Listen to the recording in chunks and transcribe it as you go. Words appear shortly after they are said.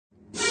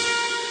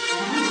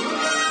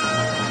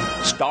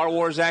Star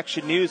Wars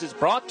Action News is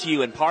brought to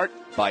you in part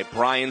by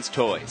Brian's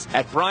Toys.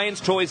 At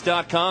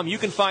brianstoys.com, you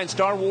can find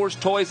Star Wars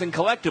toys and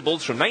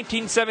collectibles from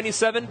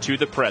 1977 to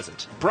the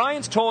present.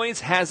 Brian's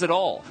Toys has it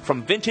all,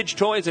 from vintage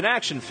toys and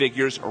action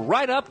figures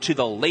right up to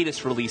the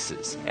latest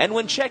releases. And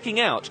when checking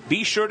out,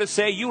 be sure to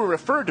say you were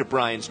referred to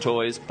Brian's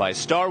Toys by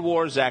Star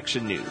Wars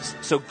Action News.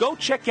 So go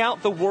check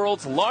out the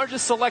world's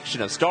largest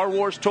selection of Star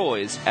Wars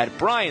toys at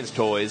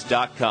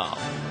brianstoys.com.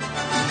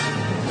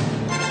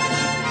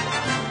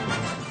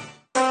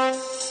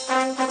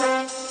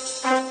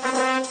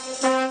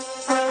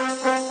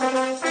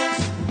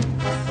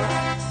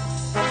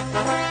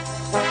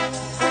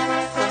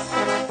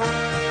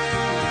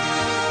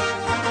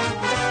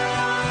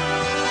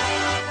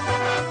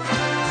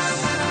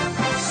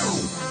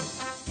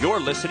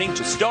 Listening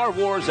to Star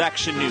Wars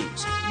Action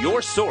News,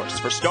 your source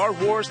for Star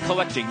Wars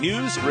collecting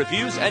news,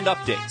 reviews, and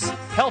updates,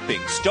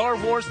 helping Star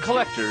Wars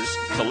collectors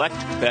collect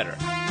better.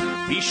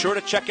 Be sure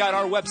to check out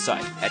our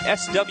website at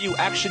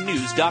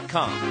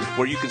swactionnews.com,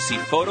 where you can see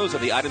photos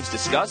of the items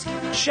discussed,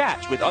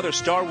 chat with other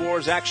Star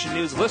Wars Action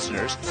News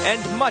listeners,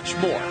 and much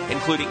more,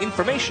 including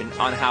information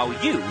on how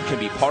you can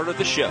be part of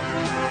the show.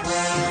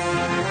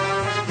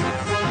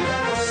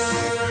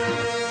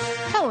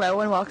 Hello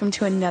and welcome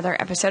to another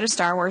episode of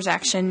Star Wars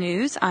Action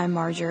News. I'm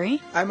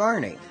Marjorie. I'm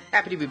Arnie.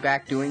 Happy to be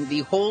back doing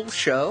the whole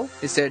show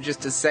instead of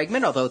just a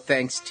segment, although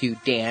thanks to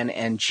Dan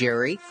and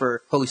Jerry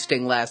for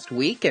hosting last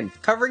week and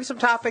covering some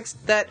topics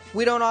that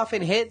we don't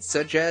often hit,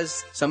 such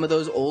as some of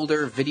those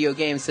older video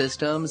game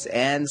systems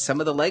and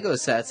some of the Lego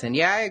sets. And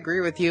yeah, I agree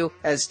with you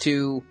as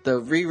to the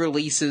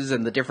re-releases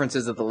and the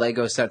differences of the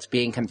Lego sets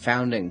being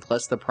confounding,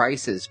 plus the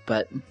prices,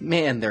 but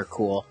man, they're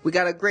cool. We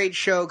got a great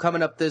show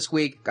coming up this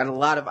week, got a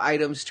lot of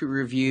items to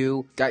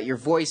review, got your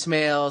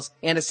voicemails,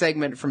 and a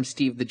segment from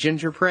Steve the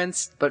Ginger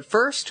Prince. But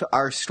first,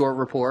 our store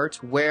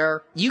report,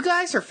 where you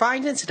guys are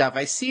finding stuff.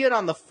 I see it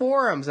on the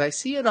forums, I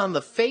see it on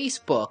the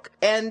Facebook,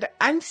 and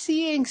I'm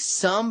seeing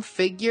some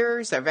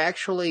figures. I've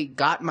actually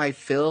got my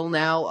fill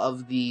now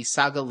of the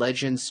Saga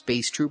Legends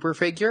Space Trooper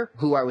figure,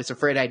 who I was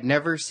afraid I'd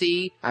never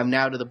see. I'm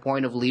now to the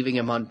point of leaving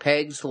him on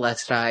pegs,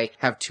 lest I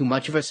have too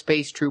much of a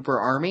Space Trooper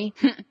army.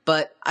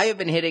 But I have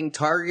been hitting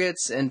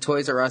Targets and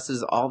Toys R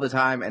Us's all the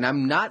time, and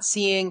I'm not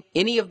seeing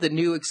any of the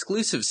new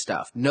exclusive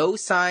stuff. No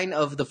sign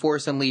of the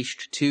Force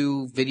Unleashed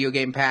 2 video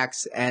game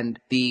packs, and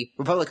the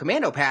Republic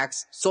Commando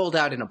packs sold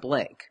out in a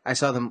blink. I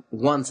saw them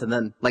once, and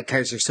then, like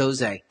Kaiser Soze,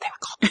 they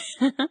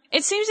were gone.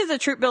 It seems that the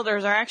troop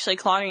builders are actually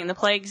clogging the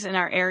plagues in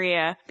our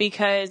area,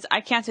 because I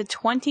counted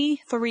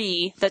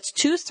 23, that's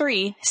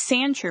 23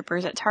 sand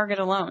troopers at Target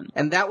alone.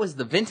 And that was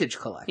the vintage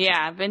collection.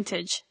 Yeah,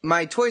 vintage.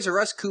 My Toys R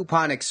Us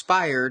coupon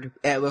expired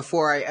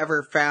before I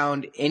ever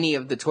found any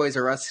of the Toys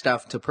R Us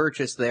stuff to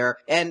purchase there,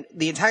 and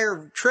the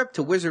entire trip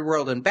to Wizard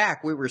World and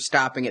back, we were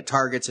stopping at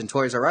Targets and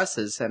Toys R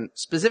Us's, and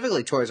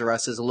specifically Toys R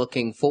Us is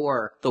looking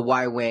for the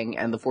Y-Wing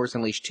and the Force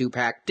Unleashed 2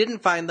 pack. Didn't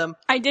find them.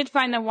 I did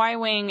find the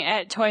Y-Wing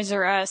at Toys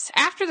R Us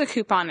after the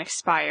coupon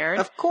expired.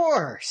 Of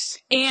course.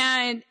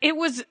 And it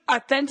was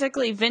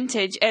authentically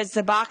vintage, as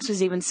the box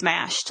was even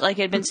smashed. Like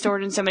it had been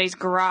stored in somebody's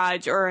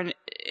garage or an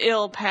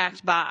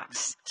ill-packed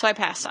box. So I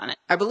passed on it.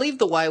 I believe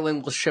the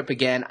Y-Wing will ship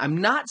again. I'm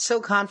not so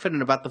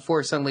confident about the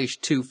Force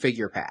Unleashed 2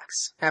 figure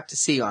packs. Have to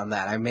see on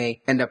that. I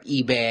may end up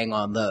eBaying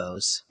on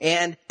those.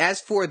 And as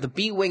for the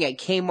B-Wing at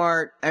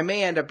Kmart, I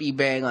may end up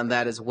eBaying on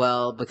that as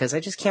well, because I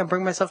just can't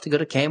bring myself to go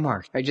to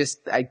Kmart.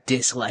 I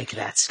dislike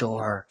that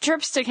store.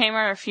 Trips to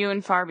Kmart are few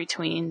and far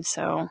between,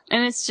 so.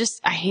 And it's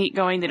just, I hate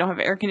going. They don't have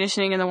air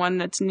conditioning in the one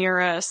that's near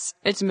us.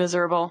 It's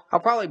miserable. I'll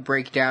probably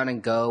break down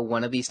and go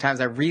one of these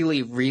times. I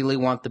really, really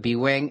want the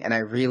B-Wing, and I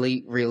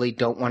really, really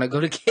don't want to go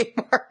to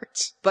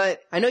Kmart.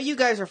 But I know you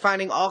guys are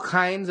finding all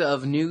kinds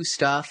of new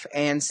stuff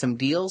and some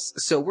deals,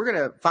 so we're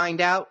going to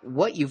find out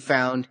what you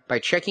found by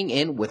checking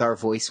in with our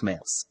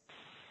voicemails.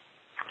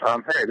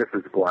 Hey, this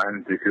is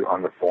Glenn, DQ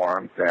on the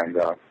forums, and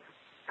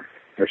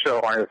the show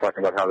I was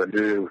talking about how the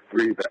new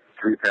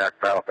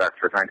three-pack battle packs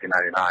for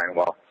 $19.99.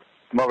 Well,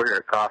 I'm over here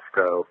at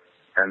Costco,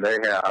 and they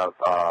have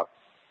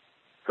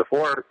the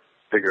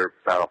 4-figure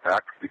battle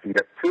packs. You can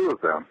get 2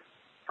 of them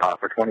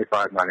for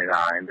 $25.99,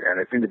 and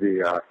they seem to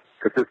be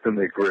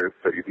consistently grouped,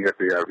 so you can get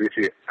the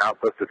Ricci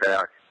Outpost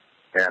attack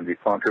and the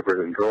Clone Troopers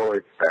and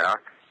Droids pack.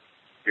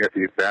 You get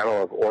the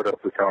Battle of Ordo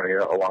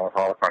Plutonia along with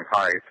Holocron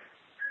Heights.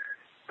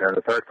 And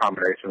the third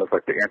combination looks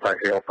like the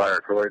anti-hailfire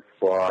droid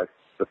squad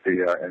with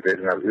the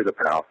invasion of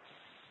Utapau.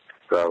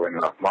 So, and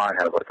mine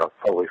has like a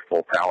totally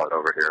full palette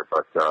over here,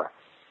 but,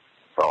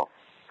 well,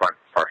 front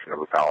portion of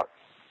the palette.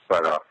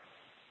 But,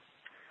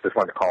 just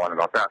wanted to call in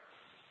about that.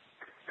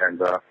 And,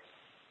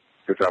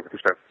 good job with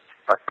your show.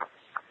 Bye.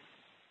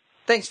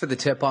 Thanks for the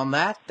tip on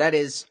that. That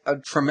is a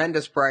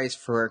tremendous price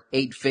for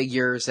 8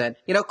 figures. And,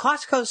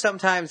 Costco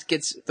sometimes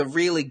gets the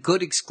really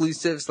good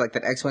exclusives like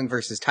that X-Wing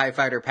versus TIE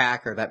Fighter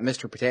pack or that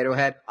Mr. Potato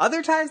Head.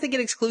 Other times they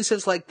get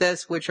exclusives like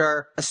this, which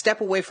are a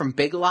step away from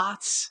big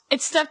lots.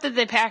 It's stuff that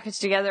they package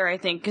together, I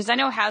think, because I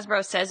know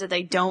Hasbro says that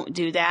they don't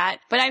do that,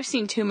 but I've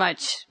seen too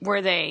much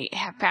where they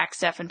have packed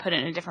stuff and put it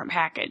in a different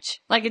package.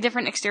 Like a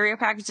different exterior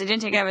package. They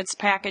didn't take out its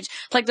package.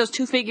 Like those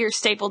 2 figures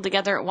stapled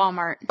together at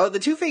Walmart. Oh, the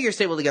 2 figures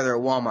stapled together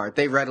at Walmart,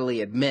 they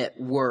readily admit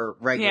were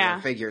regular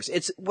figures.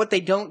 It's what they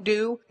don't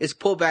do is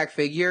pull back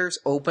figures,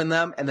 open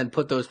them, and then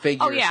put those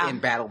figures in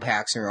battle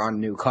packs or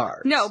on new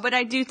cards. No, but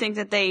I do think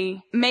that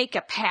they make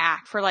a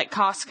pack for like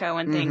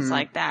Costco and things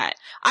like that.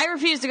 I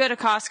refuse to go to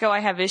Costco. I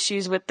have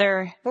issues with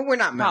their we're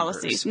not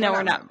policies. Members. No,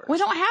 we're not. Members. We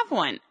don't have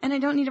one, and I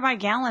don't need to buy a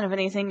gallon of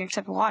anything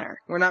except water.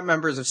 We're not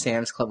members of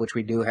Sam's Club, which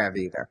we do have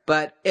either.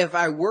 But if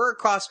I were a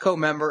Costco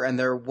member and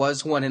there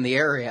was one in the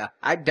area,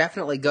 I'd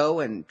definitely go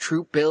and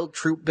troop build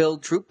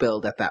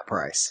at that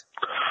price.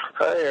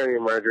 Hi, Arnie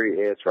and Marjorie.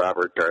 It's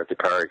Robert Darth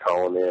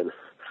calling in.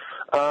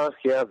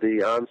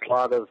 The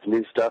onslaught of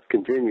new stuff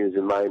continues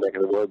in my neck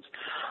of the woods.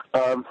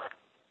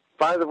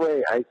 By the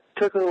way, I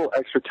took a little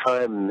extra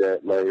time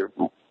at my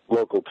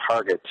local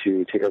Target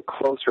to take a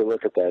closer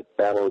look at that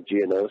Battle of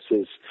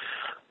Geonosis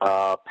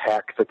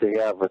pack that they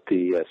have with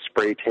the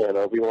spray tan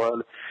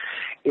Obi-Wan.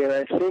 And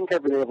I think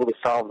I've been able to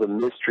solve the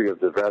mystery of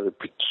the rather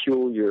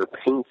peculiar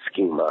paint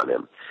scheme on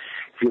him.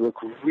 If you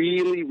look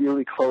really,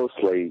 really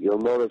closely, you'll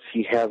notice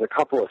he has a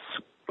couple of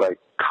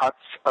cuts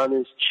on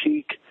his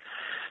cheek.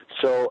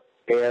 So,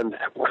 and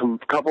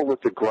coupled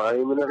with the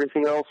grime and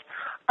everything else,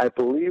 I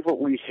believe what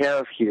we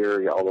have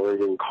here, although I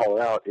didn't call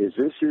it out, is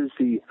this is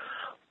the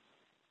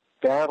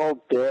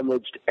battle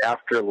damaged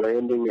after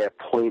landing at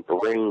Point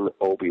Rain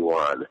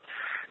Obi-Wan.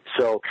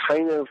 So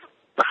kind of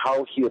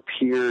how he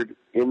appeared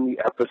in the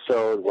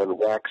episode when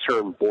Waxer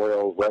and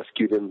Boyle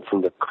rescued him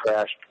from the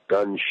crashed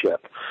gunship.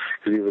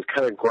 Because he was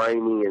kind of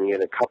grimy and he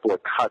had a couple of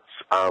cuts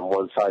on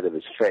one side of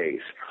his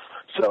face.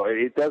 So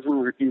it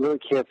doesn't, you really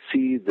can't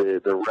see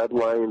the red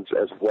lines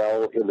as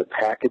well in the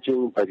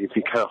packaging, but if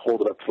you kind of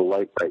hold it up to the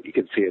light bright, you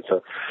can see it.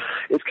 So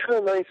it's kind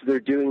of nice they're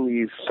doing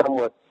these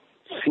somewhat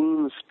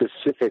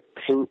scene-specific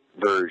paint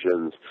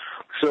versions.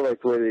 So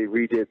like the way they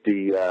redid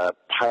the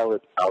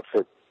pilot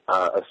outfit,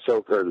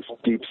 Ahsoka, or the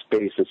Deep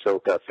Space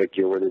Ahsoka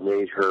figure, where they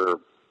made her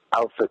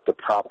outfit the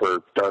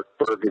proper dark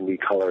burgundy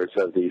colors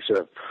of the sort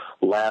of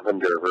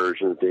lavender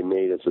version that they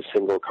made as a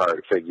single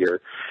card figure,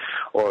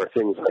 or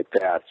things like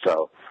that.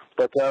 So,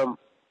 but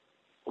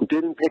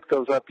didn't pick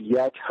those up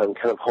yet. I'm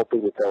kind of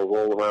hoping that they'll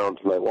roll around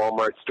to my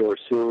Walmart store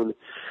soon.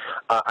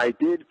 I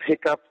did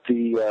pick up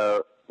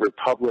the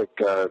Republic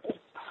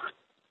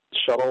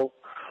shuttle,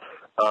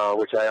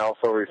 which I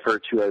also refer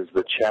to as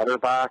the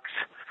Chatterbox,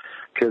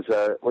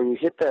 because when you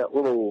hit that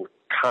little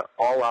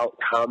all-out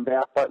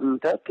combat button,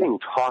 that thing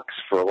talks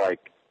for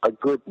like a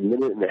good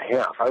minute and a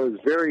half. I was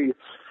very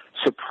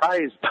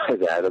surprised by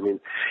that. I mean,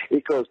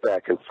 it goes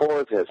back and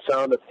forth, it has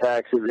sound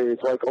effects,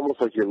 it's like almost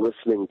like you're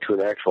listening to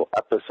an actual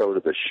episode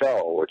of the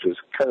show, which is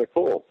kind of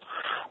cool.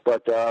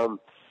 But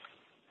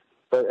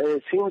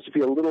it seems to be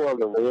a little on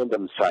the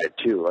random side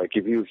too. Like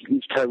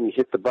each time you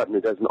hit the button,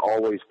 it doesn't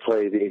always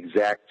play the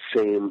exact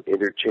same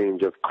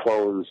interchange of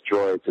clones,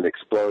 droids, and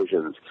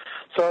explosions.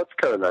 So that's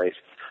kind of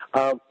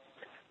nice.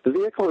 The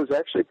vehicle is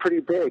actually pretty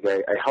big.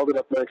 I held it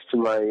up next to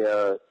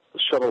my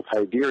shuttle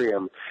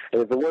Tidarium,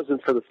 and if it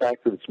wasn't for the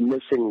fact that it's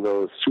missing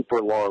those super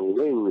long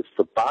wings,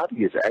 the body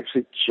is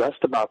actually just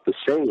about the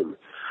same.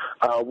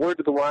 Word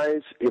to the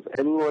wise, if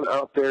anyone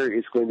out there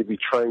is going to be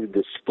trying to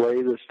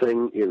display this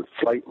thing in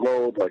flight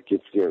mode, like if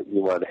you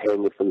want to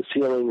hang it from the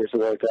ceiling or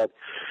something like that,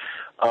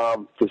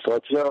 just to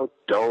let you know,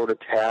 don't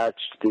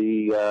attach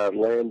the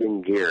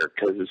landing gear,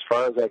 because as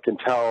far as I can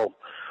tell,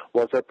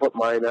 once I put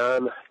mine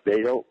on,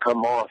 they don't come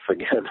off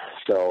again.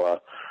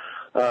 So,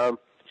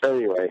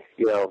 anyway,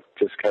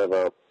 just kind of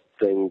a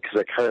thing, because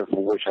I kind of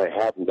wish I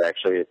hadn't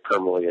actually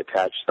permanently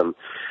attached them,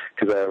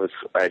 because I was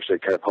actually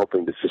kind of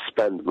hoping to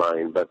suspend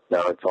mine, but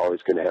now it's always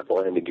going to have the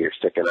landing gear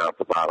sticking out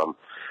the bottom.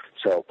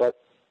 So, but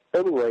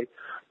anyway,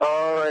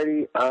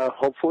 alrighty,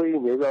 hopefully,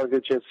 maybe I'll get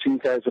a chance to see you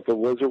guys at the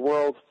Wizard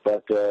World,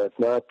 but if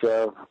not,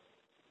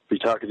 be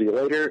talking to you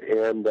later,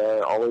 and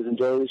always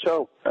enjoy the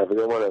show. Have a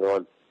good one,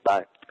 everyone.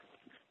 Bye.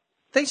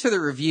 Thanks for the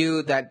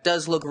review. That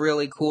does look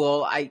really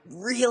cool. I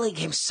really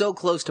came so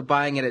close to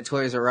buying it at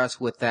Toys R Us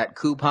with that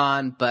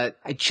coupon, but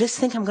I just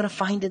think I'm going to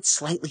find it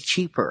slightly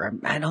cheaper.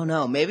 I don't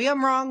know. Maybe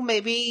I'm wrong.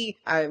 Maybe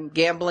I'm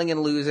gambling and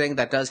losing.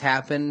 That does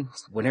happen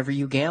whenever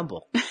you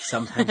gamble.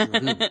 Sometimes you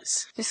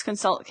lose. Just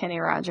consult Kenny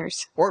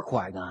Rogers. Or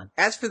Qui-Gon.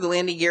 As for the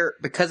landing gear,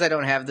 because I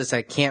don't have this,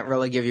 I can't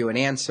really give you an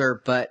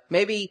answer, but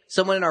maybe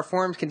someone in our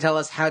forums can tell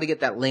us how to get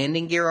that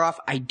landing gear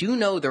off. I do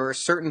know there are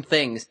certain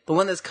things. The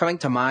one that's coming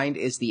to mind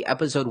is the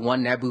Episode 1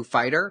 Obi-Wan Naboo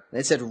fighter.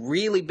 It said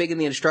really big in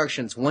the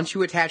instructions, once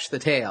you attach the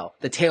tail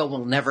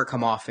will never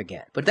come off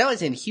again. But that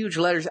was in huge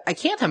letters. I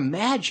can't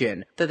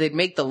imagine that they'd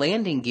make the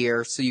landing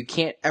gear so you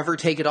can't ever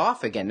take it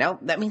off again. Now,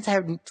 that means I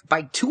have to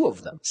buy 2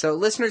 of them. So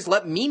listeners,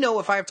 let me know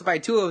if I have to buy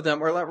 2 of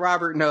them, or let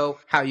Robert know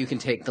how you can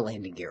take the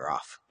landing gear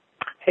off.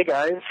 Hey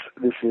guys,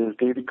 this is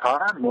David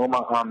Carr,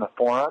 MoMA on the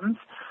forums.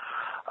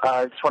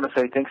 I just want to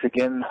say thanks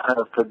again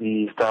for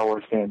the Star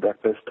Wars fan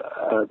breakfast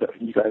that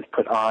you guys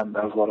put on.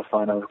 That was a lot of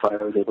fun. I was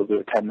glad I was able to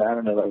attend that.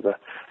 I know that was a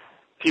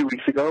few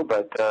weeks ago,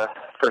 but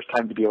first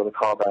time to be able to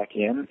call back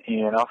in.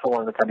 And I also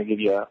wanted to kind of give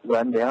you a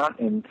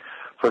rundown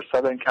for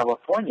Southern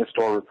California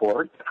store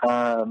report.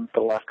 For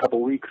the last couple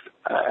of weeks,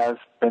 as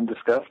been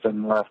discussed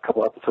in the last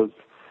couple episodes,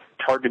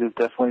 Target has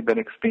definitely been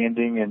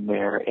expanding in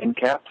their end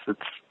caps. It's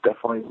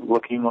definitely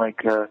looking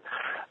like the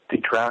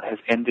drought has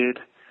ended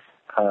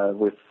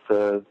with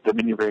the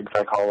mini rigs.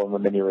 I call them the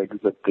mini rigs,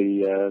 but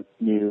the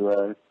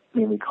new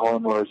mainly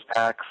Clone Wars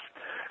packs,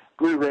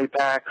 Blu-ray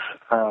packs,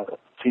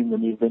 seen the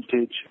new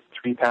vintage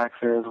 3-packs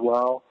there as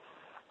well,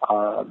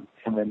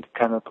 and then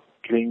kind of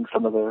getting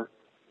some of the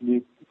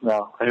new,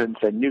 well, I shouldn't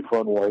say new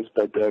Clone Wars,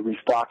 but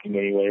restocking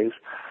anyways,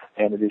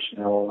 and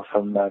additional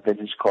some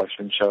vintage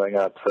collections showing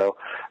up. So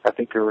I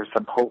think there was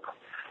some hope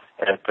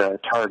at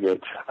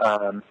Target.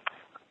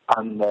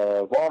 On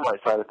the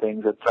Walmart side of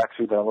things, it's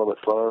actually been a little bit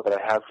slower, but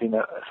I have seen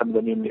some of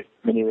the new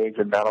mini rigs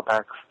and battle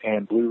packs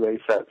and Blu-ray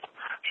sets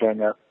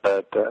showing up,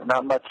 but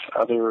not much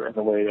other in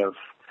the way of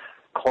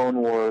Clone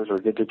Wars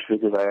or vintage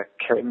figures. I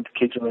can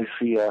occasionally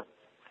see a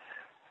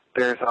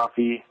Bear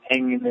Sophie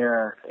hanging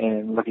there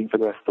and looking for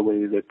the rest of the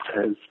way that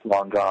has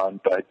long gone,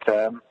 but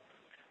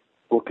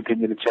we'll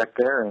continue to check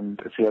there and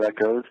see how that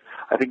goes.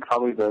 I think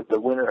probably the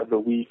winner of the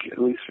week,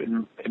 at least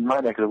in my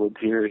neck of the woods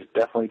here, is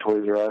definitely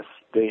Toys R Us.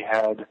 They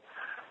had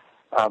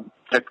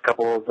just a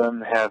couple of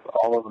them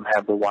all of them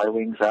have the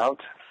Y-Wings out,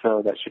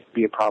 so that shouldn't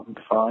be a problem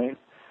to find.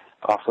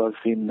 Also, I've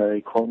seen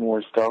the Clone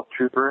Wars Stealth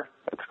Trooper.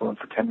 That's going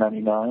for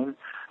 $10.99.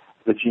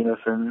 The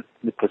Geonosis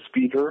with the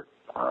Speeder,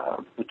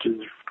 which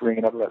is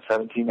ringing up about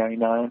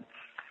 $17.99.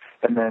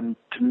 And then,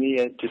 to me,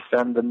 it just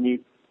found the new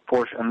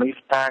Force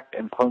Unleashed pack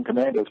and Clone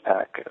Commandos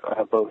pack,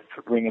 both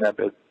ringing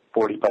up at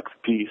 $40 a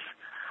piece.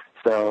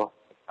 So,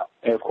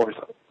 and of course,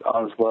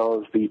 as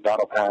well as the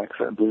battle packs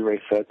and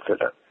Blu-ray sets that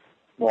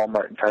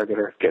Walmart and Target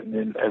are getting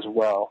in as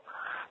well.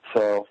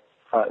 So,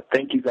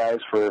 thank you guys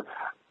for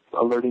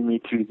alerting me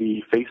to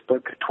the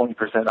Facebook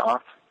 20%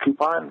 off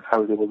coupon. I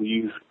was able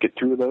to get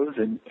 2 of those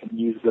and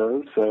use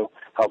those, so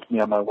helped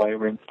me on my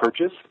Y-Ring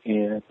purchase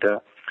and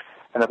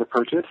another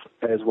purchase,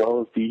 as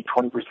well as the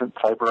 20%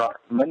 Cyber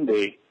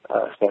Monday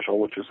special,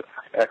 which was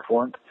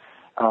excellent,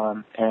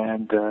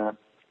 and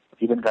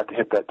even got to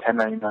hit that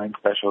 $10.99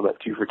 special, that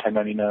 2 for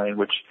 $10.99,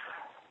 which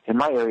in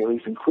my area at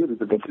least included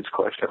the vintage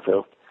collection,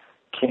 so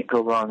can't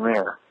go wrong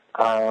there.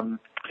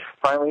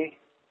 Finally,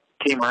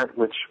 Kmart,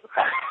 which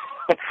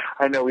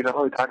I know we don't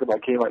really talk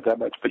about Kmart that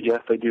much, but yes,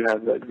 they do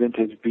have that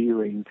vintage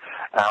B-Ring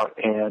out,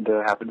 and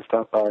happened to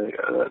stop by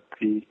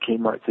the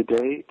Kmart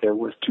today. There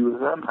was 2 of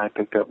them. I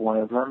picked up 1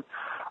 of them.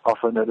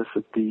 Also noticed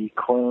that the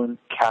Clone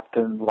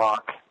Captain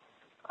Lock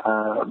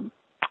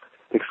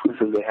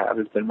exclusive they have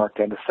has been marked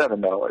down to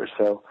 $7.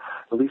 So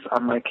at least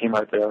on my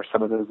Kmart there are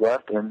some of those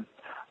left, and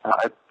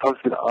I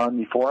posted on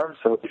the forum,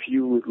 so if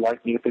you would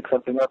like me to pick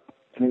something up,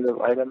 any of those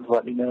items,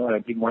 let me know, and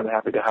I'd be more than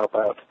happy to help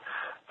out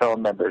fellow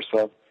members.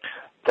 So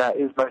that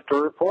is my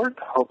store report.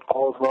 Hope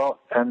all is well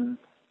and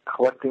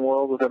collecting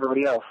world with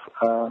everybody else.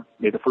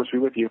 May the force be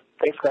with you.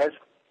 Thanks, guys.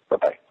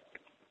 Bye-bye.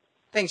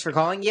 Thanks for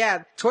calling.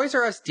 Yeah, Toys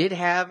R Us did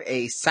have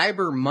a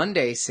Cyber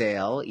Monday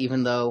sale,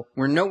 even though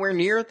we're nowhere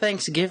near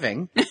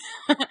Thanksgiving.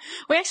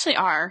 We actually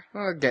are.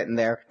 We're getting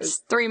there. It's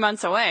 3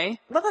 months away.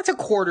 Well, that's a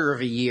quarter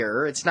of a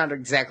year. It's not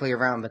exactly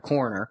around the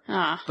corner.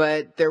 Ah.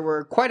 But there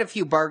were quite a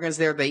few bargains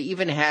there. They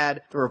even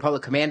had the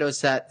Republic Commando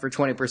set for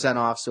 20%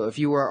 off. So if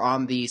you were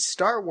on the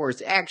Star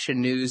Wars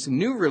Action News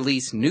new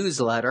release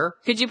newsletter...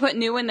 Could you put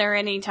new in there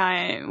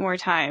more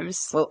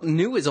times? Well,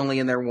 new is only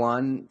in there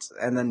once,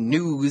 and then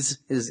news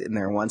is in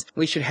there once.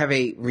 We should have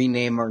a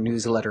rename our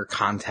newsletter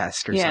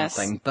contest or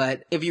something.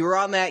 But if you were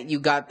on that, you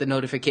got the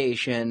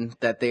notification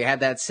that they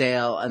had that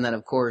sale, and then,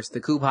 of course, the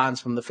coupons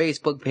from the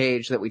Facebook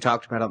page that we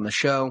talked about on the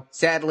show.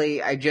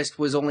 Sadly, I just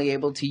was only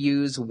able to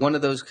use one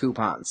of those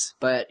coupons.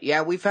 But,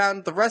 yeah, we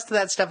found the rest of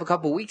that stuff a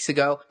couple weeks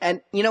ago,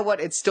 and you know what?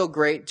 It's still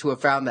great to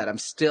have found that. I'm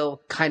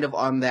still kind of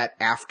on that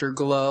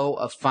afterglow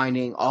of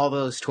finding all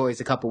those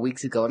toys a couple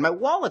weeks ago. And my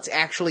wallet's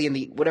actually in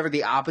the, whatever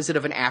the opposite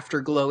of an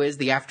afterglow is,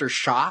 the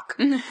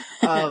aftershock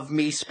of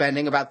me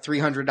spending about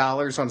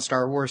 $300 on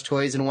Star Wars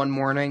toys in one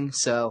morning.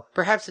 So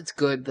perhaps it's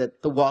good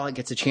that the wallet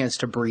gets a chance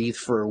to breathe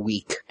for a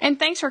week. And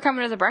thanks for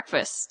coming to the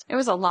breakfast. It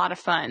was a lot of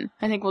fun.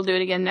 I think we'll do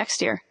it again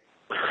next year.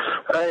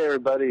 Hi,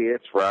 everybody.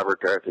 It's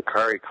Robert Darth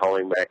Talon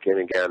calling back in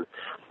again.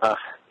 As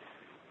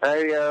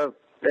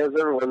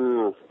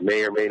everyone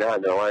may or may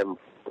not know, I'm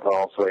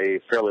also a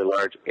fairly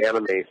large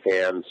anime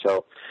fan,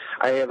 so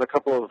I have a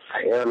couple of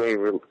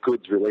anime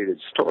goods-related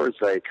stores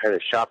that I kind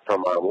of shop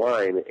from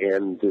online,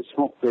 and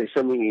they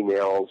send me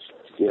emails,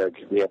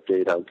 give me an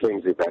update on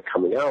things they've got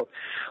coming out.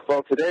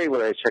 Well, today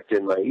when I checked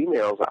in my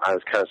emails, I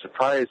was kind of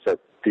surprised that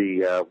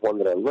the one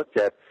that I looked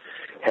at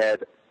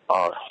had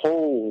a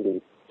whole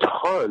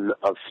ton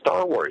of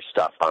Star Wars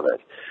stuff on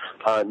it.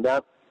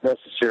 Not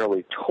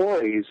necessarily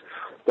toys,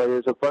 but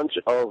there's a bunch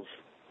of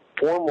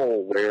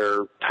formal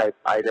wear type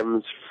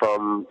items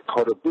from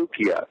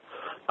Kotobukiya.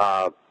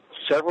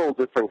 Several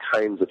different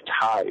kinds of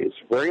ties.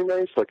 Very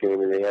nice looking. I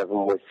mean, they have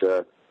them with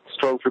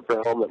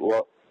Stormtrooper helmet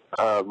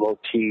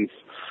motif,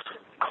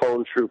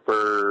 Clone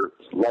Trooper,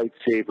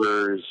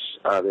 lightsabers.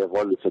 They have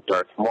one that's a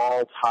Darth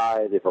Maul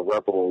tie. They have a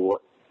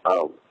Rebel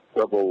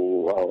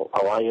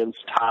Alliance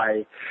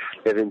tie.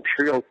 They have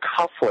Imperial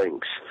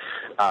cufflinks,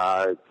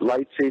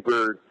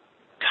 lightsaber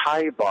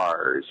tie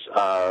bars,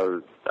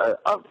 a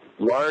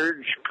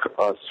large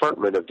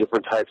assortment of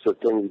different types of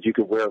things that you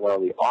could wear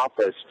around the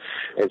office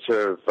and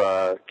sort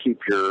of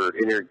keep your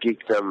inner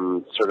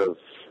geekdom sort of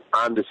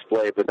on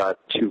display but not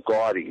too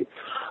gaudy.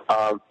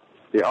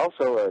 They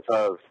also, I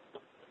thought of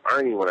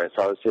Arnie when I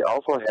saw this, they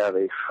also have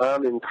a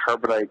Han and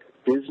Carbonite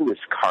business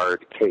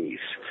card case.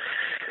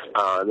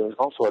 There's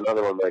also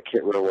another one, but I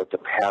can't remember what the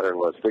pattern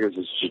was. I think it was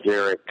this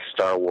generic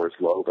Star Wars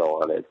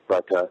logo on it.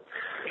 But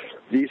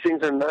these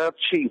things are not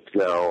cheap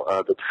now.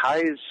 The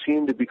ties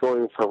seem to be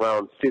going for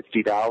around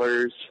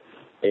 $50,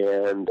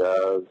 and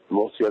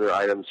most of the other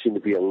items seem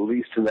to be at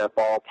least in that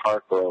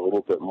ballpark or a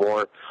little bit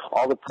more.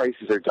 All the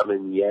prices are done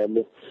in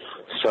yen,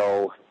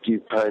 so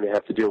you kind of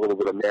have to do a little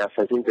bit of math.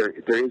 I think there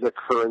is a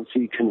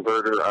currency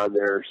converter on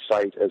their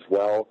site as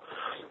well.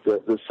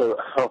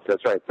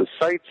 That's right. The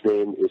site's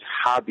name is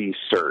Hobby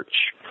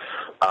Search.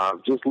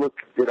 Just look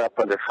it up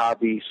under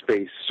Hobby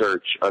Space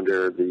Search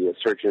under the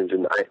search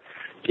engine.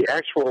 The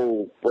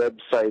actual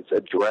website's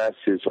address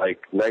is like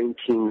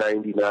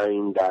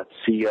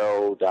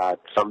 1999.co.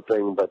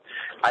 something, but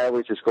I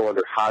always just go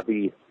under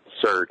Hobby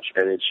Search,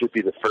 and it should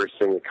be the first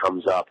thing that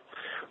comes up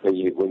when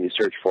you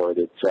search for it.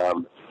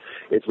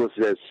 It's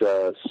listed as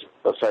a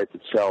site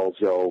that sells,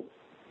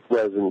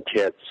 resin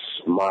kits,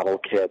 model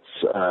kits,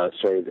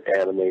 say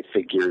anime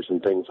figures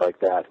and things like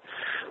that.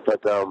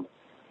 But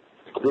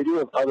they do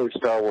have other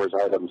Star Wars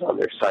items on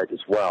their site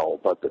as well.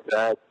 But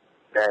that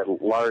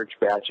large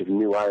batch of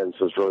new items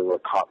was really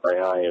what caught my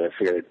eye, and I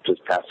figured I'd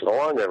just pass it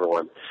along to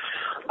everyone.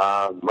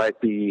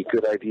 Might be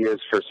good ideas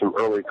for some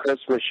early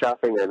Christmas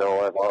shopping. I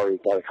know I've already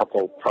got a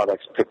couple of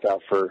products picked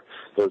out for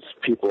those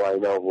people I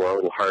know who are a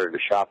little harder to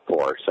shop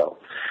for. So,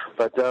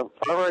 but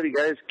alrighty,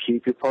 guys,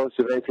 keep you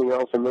posted if anything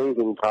else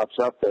amazing pops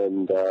up,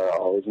 and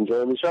always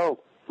enjoying the show.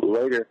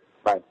 Later,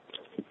 bye.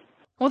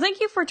 Well, thank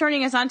you for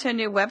turning us on to a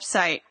new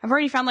website. I've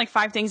already found like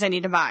 5 things I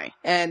need to buy.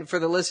 And for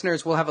the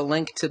listeners, we'll have a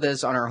link to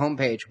this on our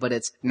homepage, but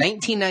it's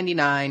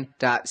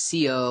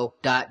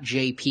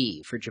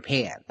 1999.co.jp for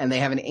Japan. And they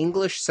have an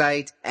English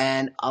site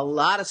and a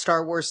lot of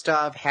Star Wars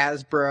stuff,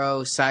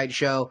 Hasbro,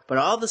 Sideshow, but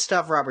all the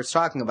stuff Robert's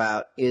talking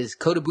about is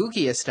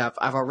Kotobukiya stuff.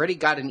 I've already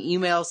got an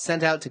email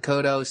sent out to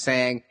Koto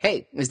saying,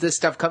 hey, is this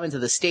stuff coming to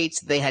the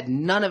States? They had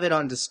none of it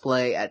on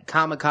display at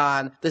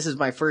Comic-Con. This is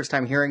my first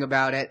time hearing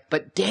about it,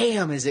 but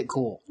damn, is it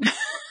cool.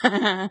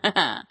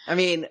 I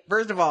mean,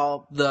 first of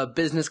all, the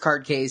business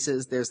card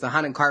cases, there's the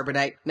Han and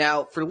Carbonite.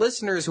 Now, for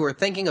listeners who are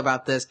thinking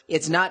about this,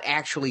 it's not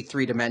actually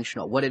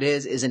three-dimensional. What it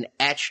is an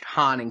etched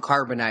Han and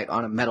Carbonite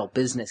on a metal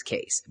business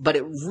case. But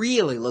it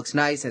really looks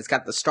nice, and it's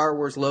got the Star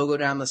Wars logo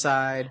down the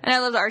side. And I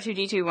love the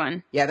R2-D2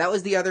 one. Yeah, that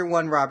was the other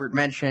one Robert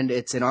mentioned.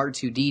 It's an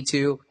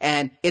R2-D2,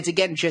 and it's,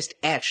 again, just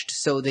etched,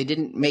 so they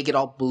didn't make it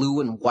all blue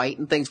and white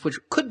and things, which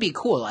could be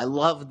cool. I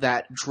love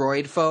that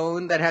droid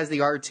phone that has the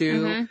R2.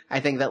 Mm-hmm.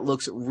 I think that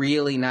looks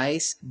really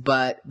nice,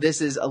 but this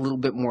is a little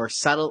bit more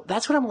subtle.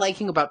 That's what I'm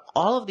liking about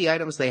all of the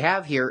items they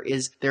have here,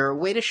 is they're a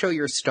way to show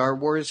your Star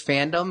Wars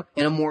fandom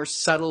in a more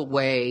subtle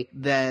way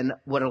than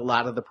what a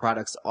lot of the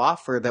products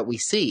offer that we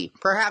see.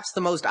 Perhaps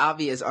the most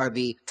obvious are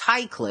the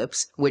tie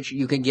clips, which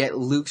you can get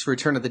Luke's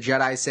Return of the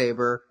Jedi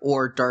saber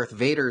or Darth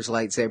Vader's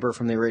lightsaber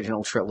from the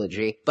original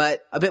trilogy.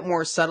 But a bit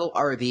more subtle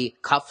are the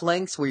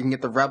cufflinks, where you can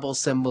get the Rebel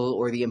symbol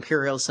or the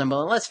Imperial symbol.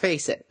 And let's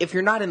face it, if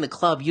you're not in the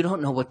club, you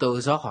don't know what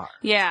those are.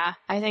 Yeah,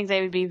 I think they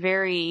would be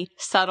very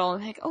subtle.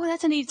 Like, oh,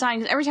 that's a neat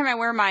sign. Every time I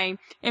wear my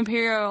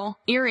Imperial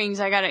earrings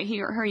I got at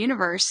Her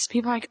Universe,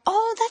 people are like,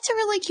 oh, that's a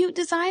really cute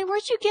design.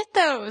 Where'd you get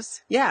those?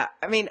 Yeah,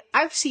 I mean,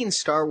 I've seen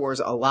Star Wars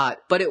a lot,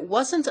 but it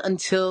wasn't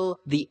until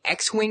the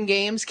X-Wing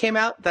games came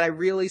out that I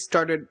really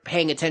started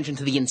paying attention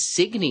to the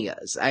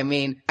insignias. I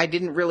mean, I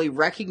didn't really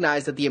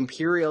recognize that the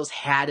Imperials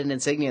had an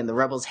insignia and the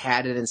Rebels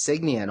had an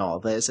insignia and all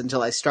this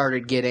until I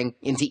started getting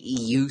into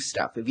EU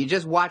stuff. If you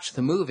just watch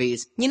the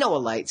movies, you know a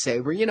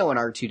lightsaber, you know an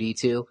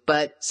R2-D2,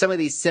 but some of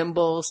these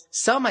symbols.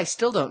 Some I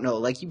still don't know.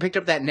 Like, you picked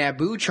up that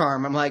Naboo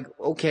charm. I'm like,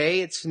 okay,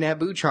 it's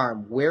Naboo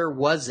charm. Where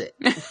was it?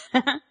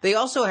 They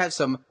also have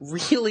some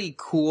really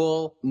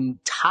cool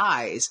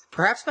ties.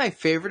 Perhaps my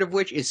favorite of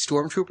which is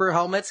Stormtrooper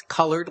helmets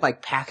colored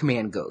like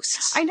Pac-Man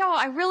ghosts. I know,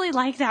 I really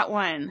like that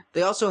one.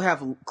 They also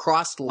have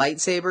crossed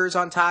lightsabers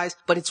on ties,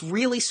 but it's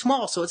really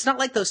small, so it's not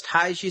like those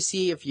ties you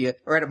see if you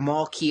are at a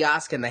mall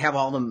kiosk and they have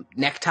all them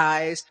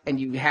neckties, and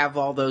you have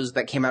all those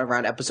that came out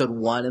around episode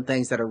 1 and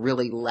things that are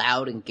really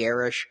loud and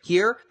garish.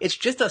 Here, it's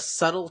just a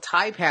subtle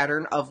tie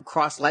pattern of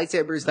crossed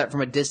lightsabers that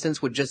from a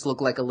distance would just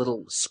look like a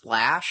little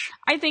splash.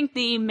 I think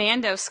the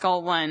Mando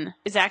skull one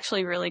is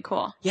actually really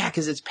cool. Yeah,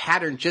 because it's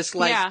patterned just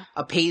like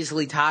a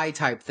paisley tie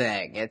type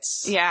thing.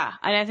 Yeah,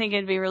 and I think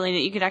it'd be really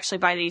neat. You could actually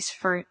buy these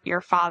for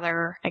your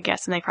father, I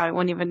guess, and they probably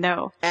wouldn't even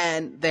know.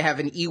 And they have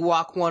an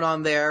Ewok one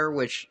on there,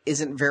 which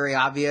isn't very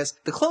obvious.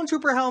 The Clone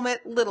Trooper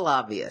helmet, little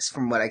obvious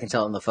from what I can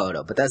tell in the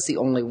photo, but that's the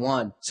only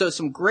one. So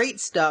some great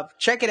stuff.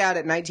 Check it out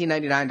at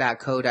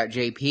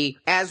 1999.co.jp.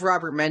 As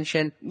Robert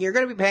mentioned, you're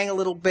going to be paying a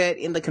little bit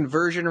in the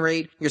conversion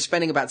rate. You're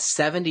spending about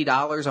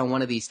 $70 on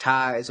one of these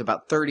ties,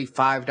 about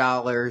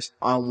 $35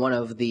 on one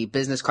of the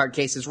business card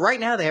cases. Right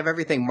now, they have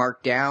everything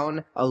marked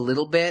down a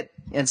little bit,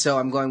 and so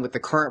I'm going with the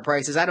current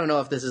prices. I don't know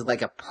if this is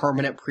like a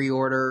permanent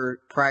pre-order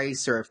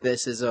price or if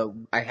this is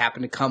I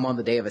happen to come on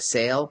the day of a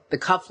sale. The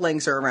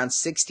cufflinks are around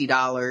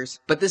 $60,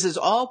 but this is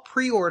all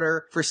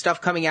pre-order for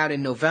stuff coming out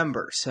in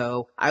November.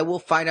 So I will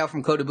find out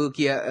from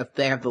Kotobukiya if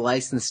they have the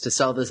license to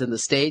sell this in the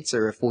States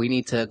or if we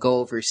need to go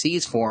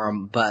overseas for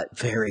them, but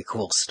very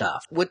cool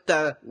stuff. With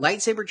the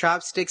lightsaber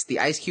chopsticks, the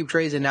ice cube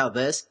trays, and now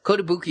this,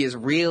 Kotobukiya is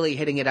really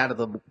hitting it out of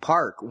the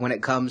park when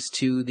it comes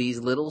to these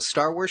little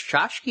Star Wars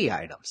tchotchke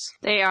items.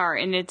 They are,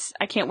 and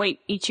I can't wait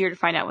each year to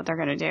find out what they're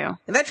going to do.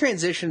 And that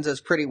transitions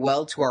us pretty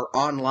well to our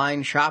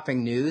online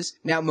shopping news.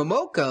 Now,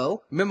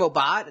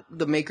 Mimobot,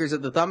 the makers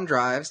of the thumb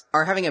drives,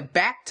 are having a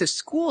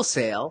back-to-school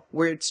sale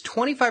where it's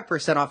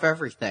 25% off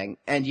everything,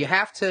 and you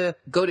have to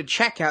go to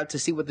checkout to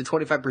see what the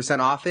 25%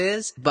 off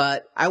is,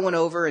 but I went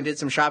over and did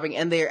some shopping,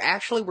 and they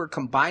actually were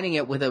combining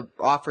it with an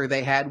offer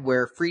they had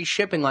where free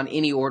shipping on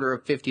any order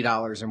of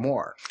 $50 or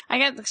more. I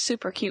got the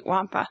super cute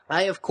Wampa.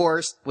 I, of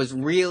course, was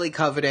really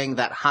coveting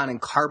that Han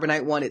and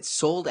Carbonite one. It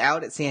sold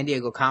out at San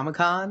Diego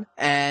Comic-Con,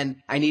 and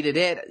I needed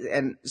it,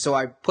 and so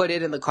I put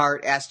it in the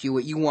cart, asked you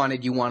what you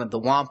wanted. You wanted the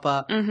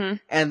Wampa. Mm-hmm.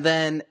 And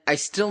then I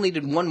still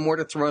needed one more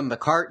to throw in the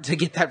cart to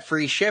get that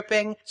free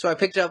shipping, so I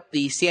picked up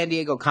the San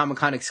Diego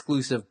Comic-Con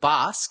exclusive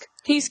Bosk.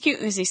 He's cute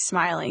because he's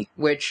smiley.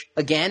 Which,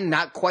 again,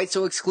 not quite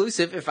so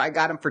exclusive if I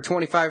got him for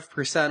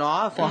 25%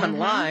 off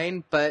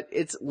online, but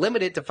it's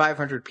limited to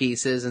 500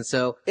 pieces, and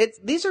so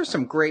these are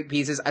some great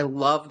pieces. I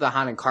love the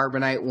Han and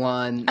Carbonite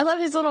one. I love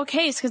his little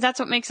case, because that's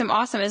what makes him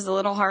awesome, is the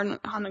little Han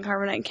and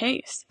Carbonite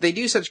case. They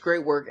do such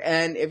great work,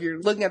 and if you're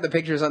looking at the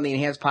pictures on the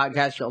Enhanced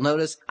podcast, you'll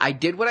notice I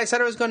did what I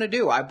said I was going to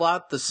do. I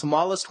bought the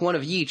smallest one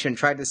of each and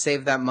tried to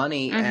save that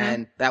money,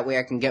 and that way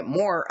I can get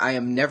more. I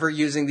am never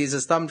using these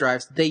as thumb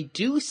drives. They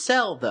do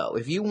sell, though.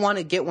 If you want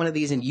to get one of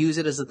these and use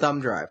it as a thumb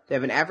drive, they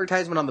have an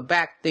advertisement on the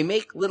back. They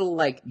make little,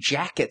 like,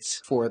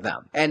 jackets for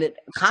them. And it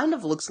kind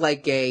of looks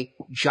like a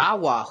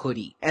Jawa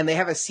hoodie. And they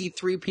have a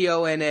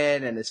C-3PO in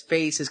it, and his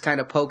face is kind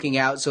of poking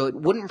out, so it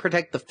wouldn't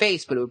protect the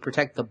face, but it would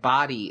protect the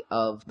body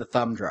of the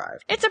thumb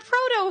drive. It's a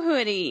proto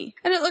hoodie.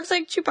 And it looks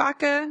like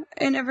Chewbacca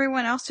and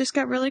everyone else just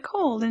got really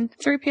cold, and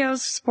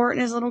 3PO's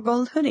sporting his little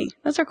gold hoodie.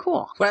 Those are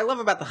cool. What I love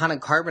about the Han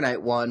and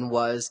Carbonite one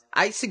was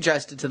I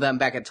suggested to them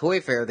back at Toy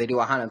Fair they do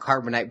a Han and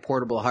Carbonite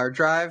portable hard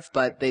drive,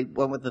 but they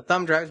went with the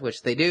thumb drives,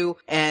 which they do,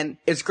 and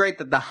it's great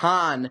that the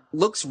Han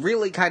looks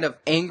really kind of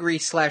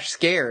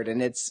angry/scared,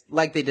 and it's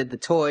like they did the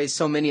toys,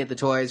 so many of the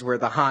toys where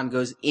the Han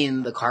goes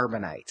in the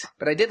Carbonite.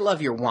 But I did love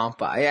your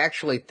Wampa. I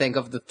actually think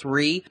of the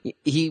three,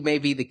 he may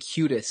be the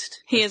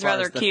cutest. He is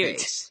rather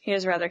cute. He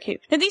is rather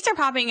cute. And these are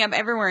popping up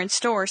everywhere in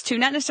stores too,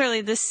 not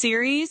necessarily this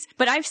series,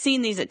 but I've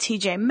seen these at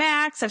TJ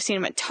Maxx, I've seen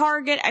them at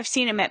Target, I've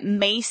seen them at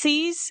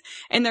Macy's,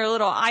 in their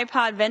little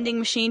iPod vending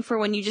machine for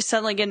when you just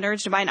suddenly get an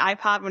urge to buy an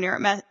iPod when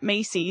you're at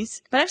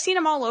Macy's. But I've seen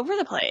them all over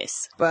the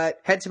place. But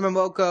head to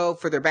Momoko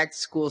for their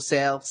back-to-school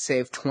sale,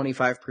 save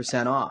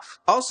 25% off.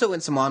 Also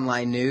in some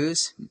online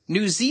news,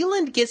 New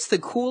Zealand gets the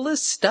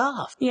coolest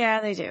stuff.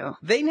 Yeah, they do.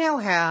 They now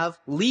have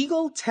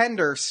legal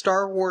tender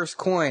Star Wars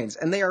coins,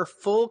 and they are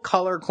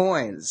full-color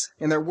coins,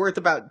 and they're worth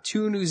about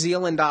 $2 New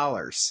Zealand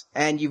dollars.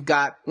 And you've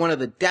got one of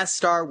the Death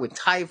Star with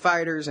TIE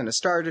fighters and a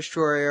Star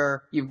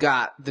Destroyer. You've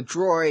got the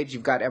droids.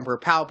 You've got Emperor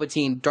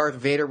Palpatine, Darth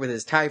Vader with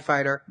his TIE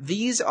fighter.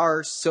 These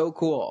are so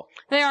cool.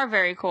 They are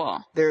very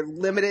cool. They're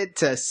limited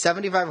to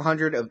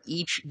 7,500 of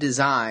each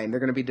design. They're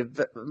going to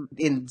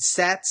be in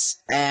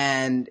sets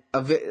and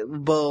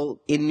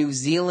available in New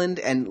Zealand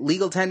and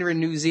legal tender in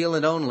New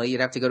Zealand only.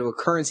 You'd have to go to a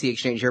currency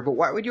exchange here, but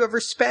why would you ever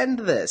spend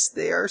this?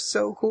 They are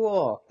so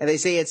cool. And they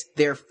say it's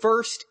their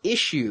first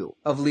issue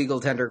of legal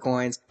tender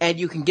coins, and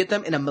you can get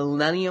them in a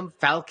Millennium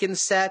Falcon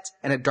set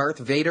and a Darth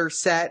Vader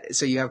set,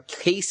 so you have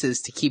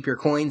cases to keep your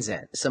coins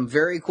in. Some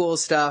very cool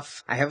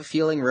stuff. I have a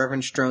feeling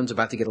Reverend Strone's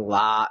about to get a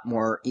lot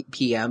more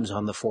PMs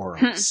on the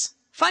forums.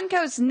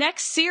 Funko's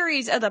next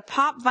series of the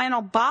Pop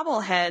Vinyl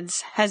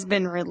bobbleheads has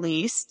been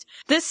released.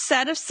 This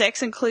set of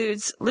 6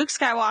 includes Luke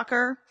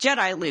Skywalker,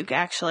 Jedi Luke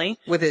actually.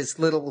 With his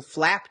little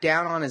flap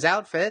down on his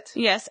outfit.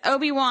 Yes,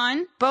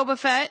 Obi-Wan, Boba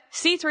Fett,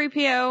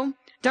 C-3PO,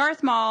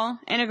 Darth Maul,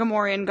 and a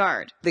Gamorrean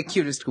guard. The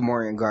cutest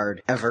Gamorrean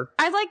guard ever.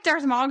 I like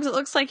Darth Maul because it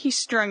looks like he's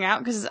strung out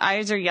because his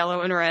eyes are yellow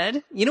and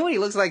red. You know what he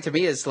looks like to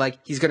me is like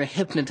he's going to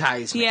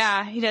hypnotize me.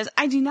 Yeah, he does.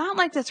 I do not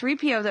like the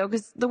 3PO though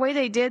because the way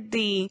they did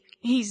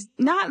he's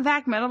not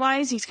vac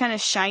metalized, he's kind of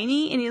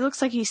shiny and he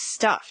looks like he's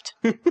stuffed.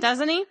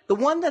 Doesn't he? The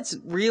one that's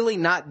really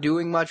not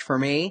doing much for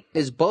me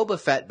is Boba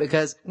Fett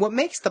because what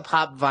makes the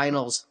Pop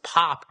Vinyls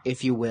pop,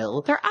 if you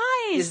will, their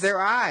eyes. Is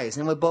their eyes.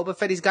 And with Boba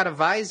Fett, he's got a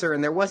visor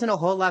and there wasn't a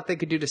whole lot they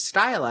could do to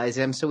stylize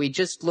him, so he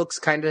just looks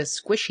kind of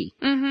squishy.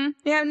 Mm-hmm.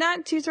 Yeah, I'm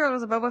not too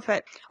thrilled with Boba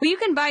Fett. Well, you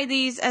can buy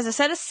these as a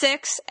set of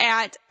 6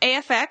 at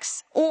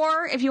AFX,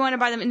 or if you want to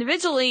buy them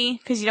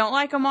individually, because you don't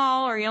like them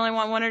all, or you only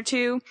want 1 or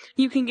 2,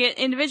 you can get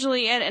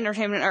individually at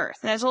Entertainment Earth.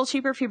 And it's a little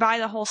cheaper if you buy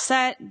the whole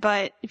set,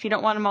 but if you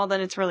don't want them all,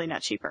 then it's really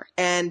not cheaper.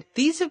 And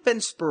these have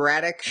been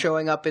sporadic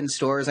showing up in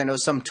stores. I know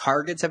some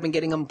Targets have been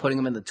getting them, putting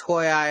them in the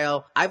toy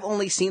aisle. I've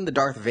only seen the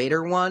Darth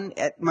Vader one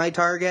at my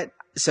Target.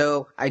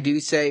 So I do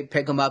say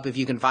pick them up if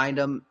you can find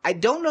them. I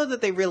don't know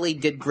that they really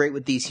did great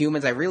with these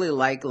humans. I really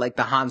like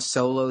the Han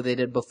Solo they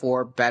did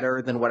before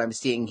better than what I'm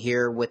seeing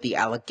here with the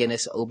Alec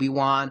Guinness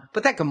Obi-Wan.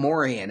 But that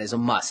Gamorrean is a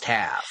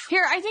must-have.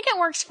 Here, I think it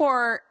works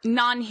for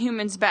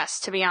non-humans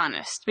best, to be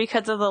honest,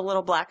 because of the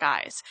little black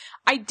eyes.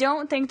 I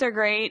don't think they're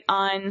great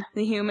on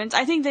the humans.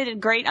 I think they did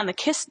great on the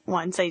Kiss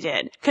ones they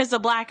did, because the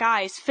black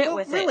eyes fit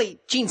with really,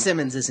 it. Gene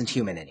Simmons isn't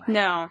human anyway.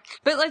 No.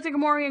 But like the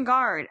Gamorrean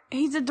guard,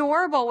 he's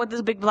adorable with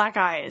his big black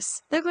eyes.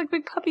 They look like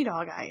big puppy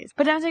dog eyes.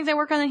 But I don't think they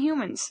work on the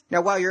humans.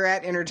 Now, while you're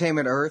at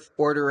Entertainment Earth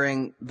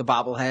ordering the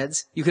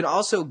bobbleheads, you can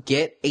also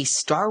get a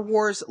Star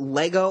Wars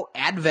Lego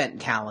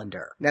Advent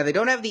Calendar. Now, they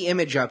don't have the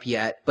image up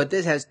yet, but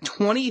this has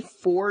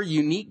 24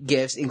 unique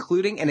gifts,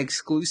 including an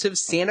exclusive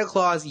Santa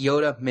Claus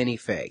Yoda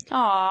minifig.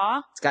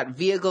 Aww. It's got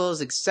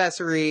vehicles,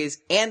 accessories,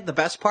 and the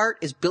best part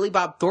is Billy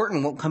Bob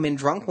Thornton won't come in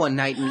drunk one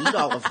night and eat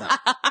all of them.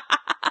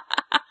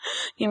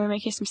 You want me to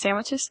make you some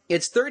sandwiches?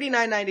 It's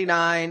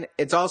 $39.99.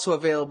 It's also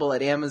available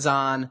at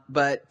Amazon,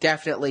 but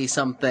definitely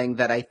something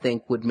that I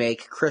think would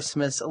make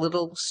Christmas a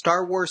little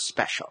Star Wars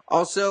special.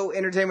 Also,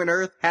 Entertainment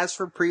Earth has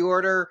for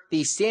pre-order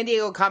the San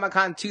Diego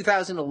Comic-Con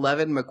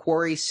 2011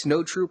 McQuarrie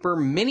Snowtrooper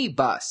mini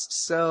bust.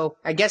 So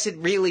I guess it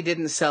really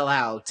didn't sell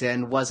out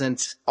and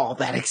wasn't all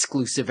that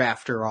exclusive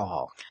after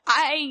all.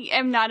 I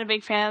am not a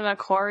big fan of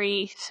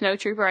McQuarrie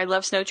Snowtrooper. I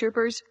love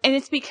Snowtroopers. And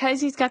it's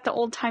because he's got the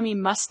old-timey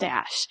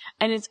mustache.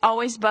 And it's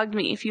always bugged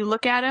me. If you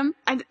look at him,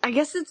 I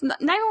guess it's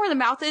not even where the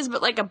mouth is,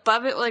 but like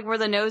above it, like where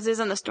the nose is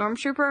on the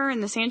Stormtrooper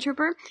and the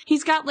Sandtrooper,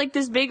 he's got like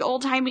this big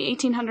old-timey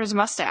 1800s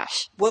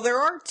mustache. Well, there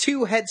are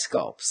 2 head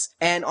sculpts,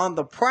 and on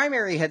the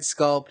primary head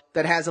sculpt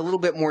that has a little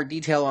bit more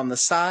detail on the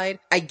side,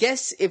 I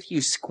guess if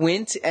you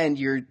squint and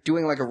you're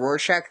doing like a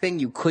Rorschach thing,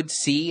 you could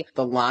see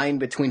the line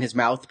between his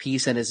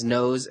mouthpiece and his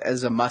nose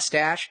as a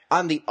mustache.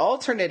 On the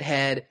alternate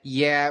head,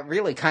 yeah, it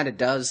really kind of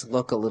does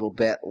look a little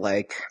bit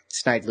like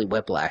Snidely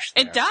Whiplash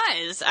there. It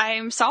does.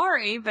 I'm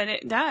sorry, but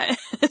it does.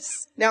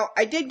 Now,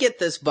 I did get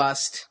this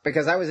bust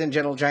because I was in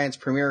Gentle Giant's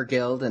Premier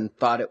Guild and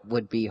thought it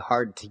would be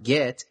hard to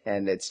get,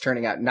 and it's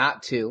turning out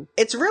not to.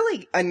 It's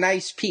really a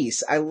nice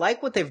piece. I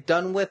like what they've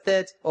done with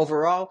it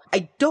overall.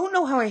 I don't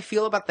know how I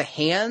feel about the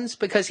hands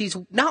because he's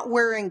not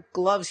wearing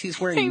gloves, he's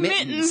wearing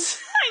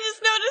mittens. I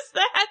just noticed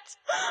that.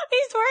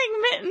 He's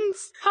wearing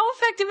mittens. How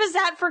effective is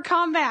that for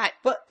combat?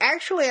 But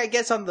actually, I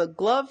guess on the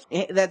glove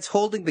that's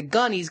holding the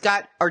gun, he's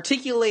got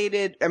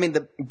articulated, I mean,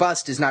 the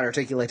bust is not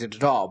articulated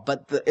at all,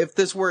 but if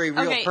this were a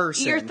real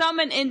person. Your thumb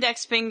and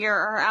index finger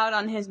are out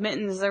on his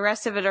mittens. The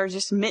rest of it are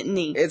just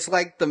mitteny. It's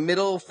like the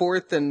middle,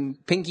 fourth, and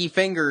pinky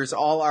fingers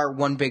all are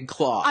one big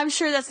claw. I'm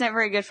sure that's not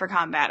very good for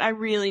combat. I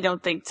really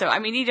don't think so. I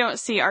mean, you don't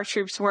see our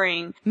troops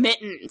wearing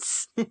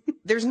mittens.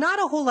 There's not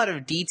a whole lot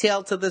of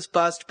detail to this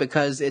bust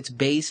because it's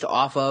based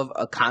off of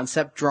a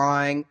concept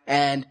drawing,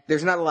 and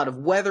there's not a lot of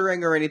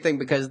weathering or anything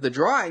because the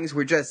drawings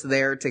were just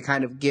there to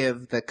kind of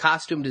give the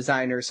costume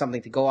designer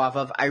something to go off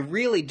of. I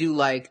really do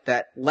like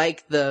that,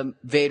 like the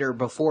Vader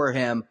before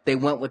him, they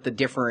went with the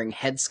differing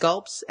head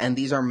sculpts, and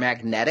these are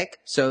magnetic,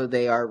 so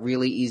they are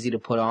really easy to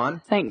put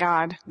on. Thank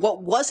God.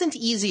 What wasn't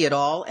easy at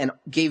all and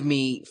gave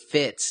me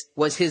fits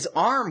was his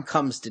arm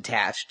comes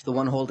detached, the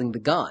one holding the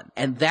gun,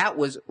 and that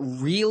was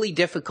really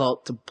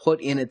difficult to put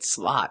in its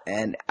slot,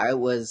 and I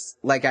was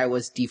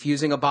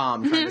defusing a bomb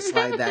trying to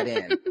slide that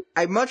in.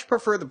 I much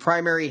prefer the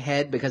primary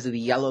head because of the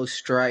yellow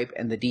stripe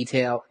and the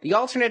detail. The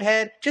alternate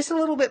head, just a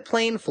little bit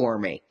plain for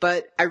me,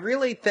 but I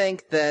really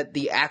think that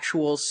the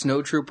actual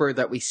Snowtrooper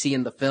that we see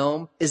in the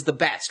film is the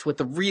best with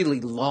the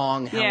really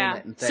long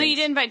helmet and things. So you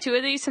didn't buy 2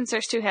 of these since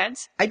there's 2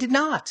 heads? I did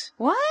not.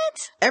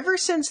 What? Ever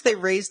since they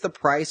raised the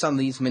price on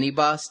these mini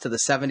busts to the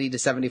 $70 to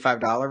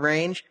 $75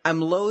 range,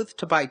 I'm loath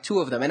to buy 2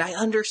 of them, and I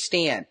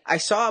understand. I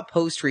saw a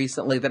post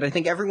recently that I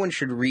think everyone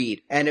should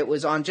read, and it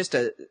was on just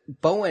a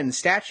Bowen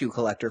statue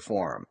collector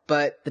forum.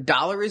 but the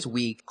dollar is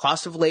weak.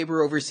 Cost of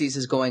labor overseas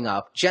is going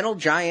up. Gentle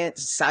Giant,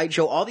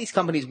 Sideshow, all these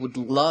companies would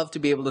love to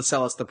be able to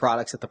sell us the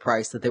products at the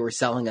price that they were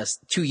selling us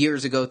 2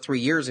 years ago, 3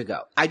 years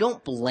ago. I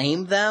don't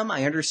blame them.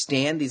 I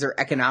understand these are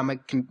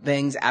economic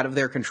things out of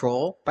their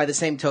control. By the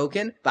same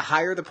token, the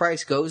higher the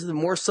price goes, the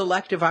more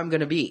selective I'm going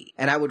to be.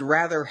 And I would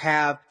rather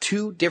have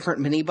 2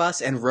 different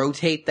minibus and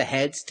rotate the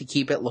heads to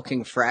keep it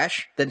looking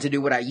fresh than to do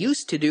what I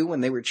used to do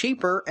when they were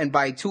cheaper and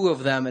buy 2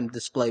 of them and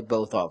display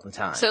both all the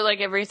time. So,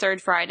 like, every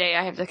third Friday,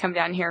 I have to come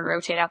down here and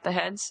rotate out the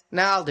heads?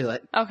 No, I'll do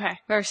it. Okay.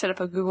 Better set up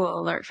a Google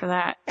alert for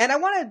that. And I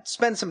want to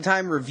spend some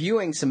time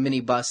reviewing some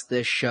minibus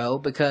this show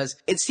because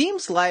it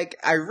seems like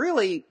I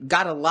really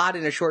got a lot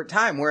in a short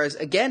time. Whereas,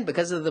 again,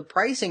 because of the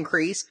price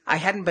increase, I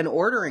hadn't been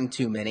ordering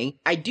too many.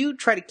 I do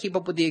try to keep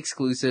up with the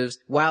exclusives,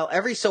 while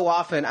every so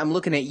often I'm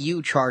looking at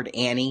you, Charred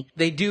Annie.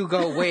 They do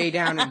go way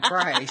down in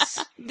price.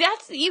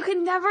 You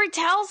can never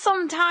tell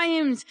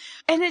sometimes.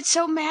 And it's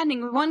so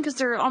maddening. One, because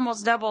they're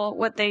almost double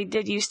what they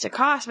did used to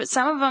cost, but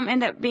some of them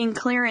end up being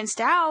clearanced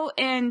out,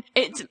 and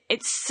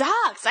it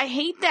sucks. I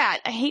hate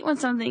that. I hate when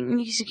something,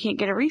 you can't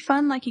get a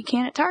refund like you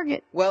can at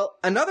Target. Well,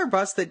 another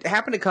bus that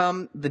happened to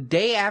come the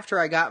day after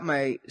I got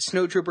my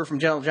Snowtrooper from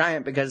Gentle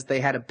Giant because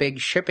they had a big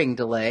shipping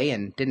delay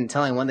and didn't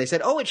tell anyone. They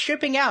said, oh, it's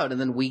shipping out, and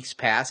then weeks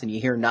pass and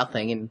you hear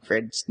nothing, and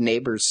Fred's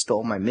neighbors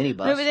stole my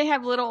minibus. Maybe they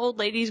have little old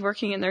ladies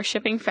working in their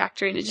shipping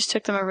factory, and it just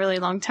took them a really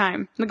long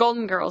time. The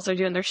Golden Girls are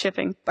doing their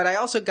shipping. But I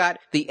also got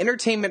the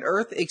Entertainment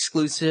Earth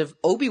exclusive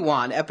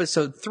Obi-Wan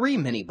Episode 3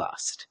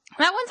 minibust.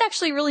 That one's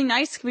actually really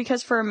nice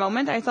because for a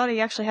moment I thought he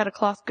actually had a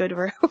cloth good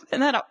robe. Isn't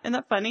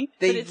that funny?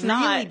 They but it's really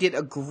not. did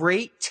a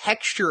great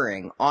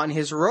texturing on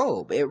his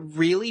robe. It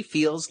really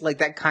feels like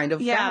that kind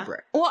of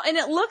fabric. Well, and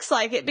it looks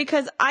like it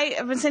because I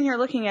have been sitting here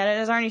looking at it.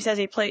 As Arnie says,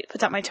 he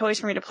puts out my toys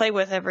for me to play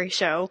with every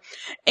show.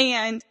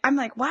 And I'm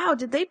like, wow,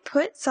 did they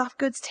put soft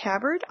goods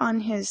tabard on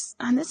this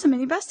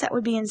minibus? That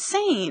would be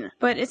insane.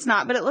 But it's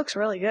not, but it looks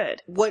really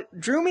good. What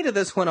drew me to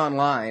this one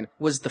online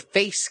was the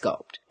face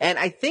sculpt. And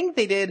I think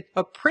they did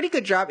a pretty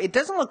good job. It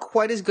doesn't look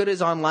quite as good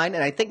as online,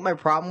 and I think my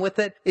problem with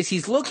it is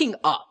he's looking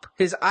up.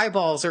 His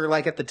eyeballs are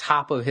like at the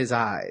top of his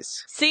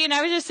eyes. See, and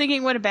I was just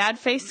thinking what a bad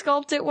face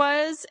sculpt it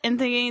was, and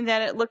thinking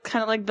that it looked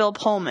kind of like Bill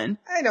Pullman.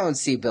 I don't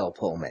see Bill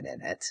Pullman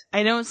in it.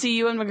 I don't see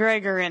Ewan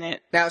McGregor in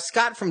it. Now,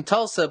 Scott from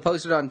Tulsa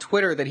posted on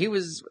Twitter that he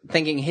was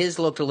thinking his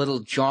looked a little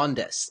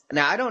jaundiced.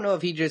 Now, I don't know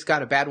if he just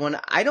got a bad one.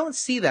 I don't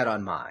see that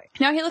on mine.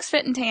 No, he looks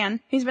fit and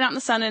tan. He's been out in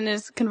the sun in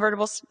his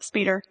convertible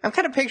speeder. I'm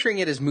kind of picturing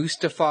it as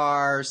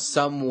Mustafar,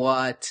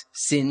 somewhat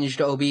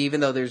singed Obi, even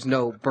though there's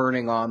no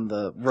burning on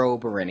the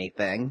robe or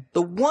anything.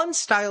 The one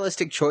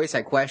stylistic choice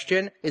I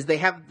question is they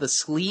have the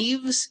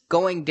sleeves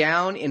going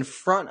down in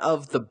front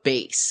of the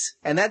base.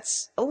 And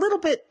that's a little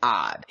bit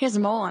odd. He has a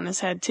mole on his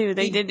head, too.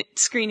 They did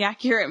screen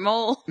accurate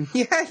mole.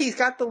 Yeah, he's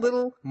got the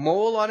little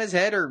mole on his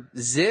head, or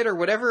zit, or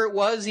whatever it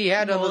was he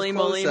had on those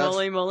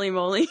close-ups.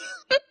 Moly.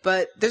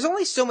 But there's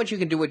only so much you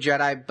can do with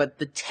Jedi, but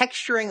the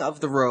texturing of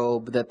the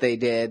robe that they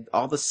did,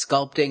 all the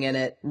sculpting in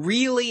it,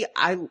 really,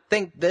 I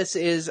think this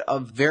is a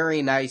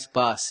very nice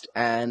bust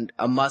and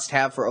a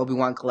must-have for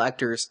Obi-Wan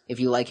collectors if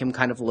you like him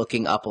kind of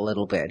looking up a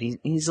little bit.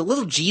 He's a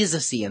little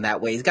Jesus-y in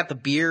that way. He's got the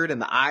beard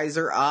and the eyes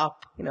are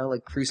up,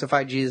 like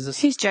crucified Jesus.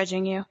 He's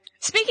judging you.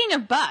 Speaking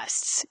of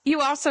busts,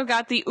 you also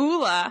got the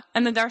Oola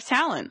and the Darth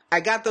Talon. I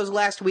got those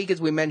last week, as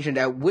we mentioned,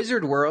 at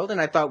Wizard World, and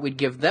I thought we'd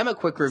give them a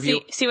quick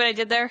review. See what I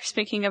did there?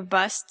 Speaking of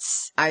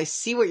busts. I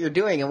see what you're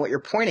doing and what you're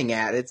pointing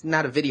at. It's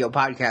not a video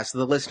podcast, so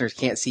the listeners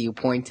can't see you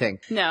pointing.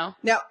 No.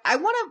 Now, I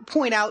want to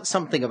point out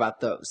something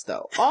about those,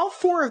 though. All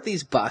 4 of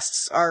these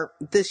busts are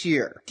this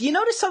year. Do you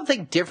notice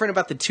something different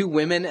about the 2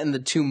 women and the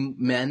 2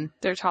 men?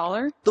 They're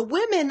taller? The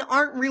women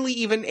aren't really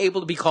even able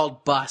to be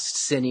called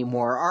busts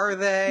anymore, are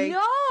they?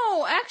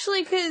 No, actually,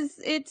 because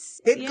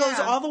It goes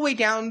all the way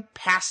down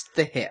past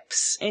the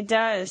hips. It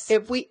does.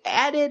 If we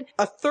added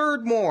a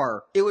third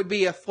more, it would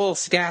be a full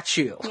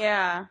statue.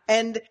 Yeah.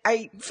 And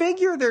I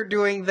figure they're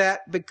doing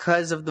that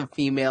because of the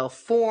female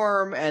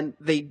form, and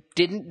they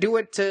didn't do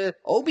it to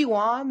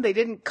Obi-Wan. They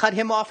didn't cut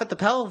him off at the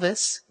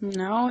pelvis.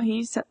 No,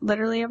 he's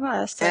literally a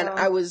bust. So. And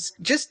I was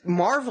just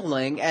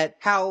marveling at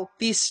how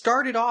these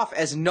started off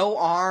as no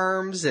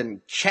arms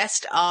and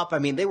chest up. I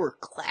mean, they were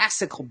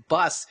classical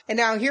busts. And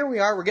now here we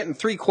are, we're getting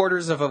 3/4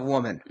 of a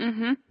woman.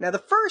 Mm-hmm. Now, the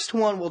first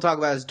one we'll talk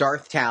about is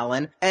Darth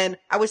Talon. And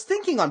I was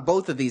thinking on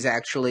both of these,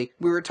 actually.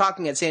 We were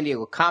talking at San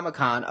Diego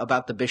Comic-Con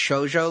about the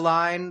Bishojo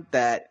line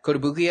that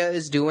Kotobukiya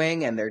is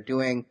doing, and they're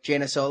doing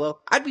Jaina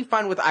Solo. I'd be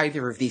fine with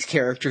either of these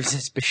characters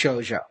as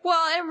Bishojo.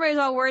 Well, everybody's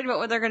all worried about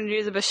what they're going to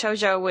do to the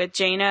Bishojo with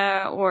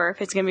Jaina, or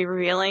if it's going to be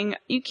revealing.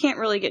 You can't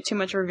really get too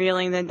much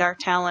revealing than Darth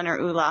Talon or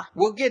Oola.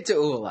 We'll get to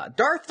Oola.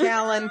 Darth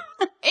Talon,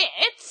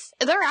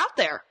 They're out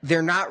there.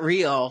 They're not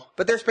real,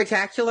 but they're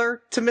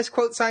spectacular, to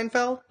misquote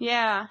Seinfeld.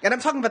 Yeah. And I'm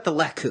talking about the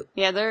Leku.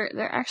 Yeah,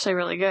 they're actually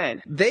really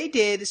good. They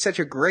did such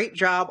a great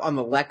job on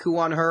the Leku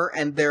on her,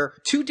 and they're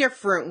two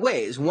different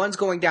ways. One's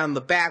going down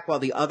the back while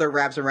the other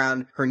wraps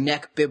around her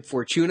neck, Bib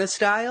Fortuna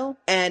style.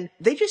 And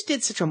they just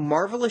did such a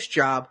marvelous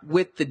job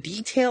with the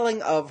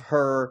detailing of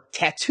her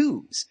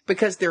tattoos,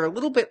 because they're a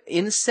little bit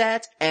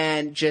inset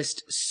and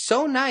just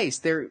so nice.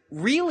 They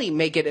really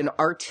make it an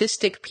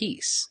artistic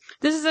piece.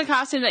 This is a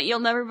costume that you'll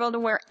never be able to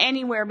wear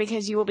anywhere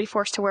because you will be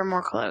forced to wear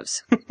more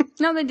clothes.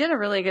 No, they did a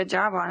really good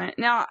job on it.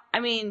 Now, I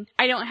mean,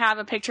 I don't have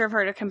a picture of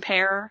her to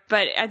compare,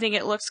 but I think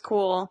it looks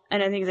cool,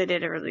 and I think they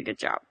did a really good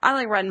job. I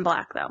like red and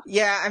black, though.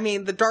 Yeah, I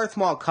mean, the Darth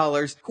Maul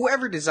colors,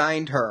 whoever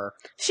designed her...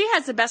 She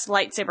has the best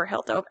lightsaber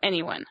hilt, though, of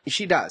anyone.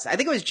 She does. I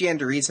think it was Gian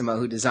Durisimo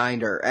who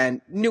designed her and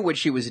knew what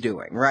she was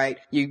doing, right?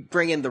 You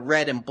bring in the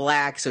red and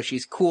black so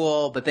she's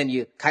cool, but then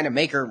you kind of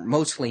make her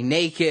mostly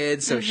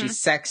naked so she's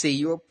sexy.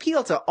 You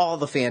appeal to all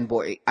the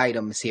fanboy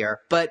items here.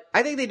 But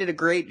I think they did a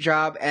great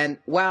job, and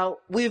while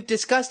we've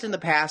discussed in the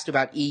past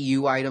about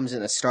EU items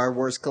in the Star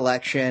Wars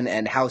collection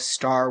and how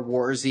Star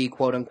Warsy,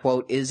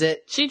 quote-unquote, is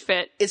it? She'd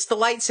fit. It's the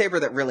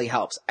lightsaber that really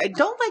helps. I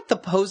don't like the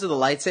pose of the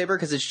lightsaber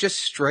because it's just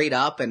straight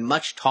up and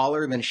much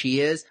taller than she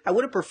is. I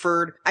would have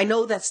preferred... I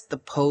know that's the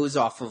pose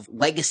off of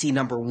Legacy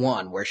number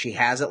 1 where she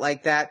has it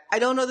like that. I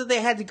don't know that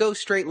they had to go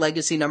straight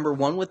Legacy number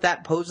 1 with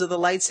that pose of the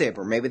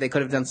lightsaber. Maybe they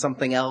could have done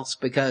something else,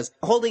 because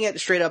holding it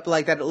straight up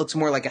like that, it looks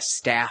more like a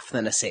staff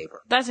than a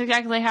saber. That's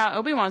exactly how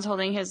Obi-Wan's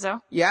holding his, though.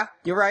 Yeah,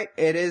 you're right.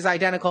 It is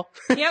identical.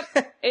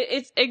 Yep.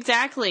 It's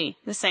exactly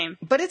the same.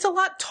 But it's a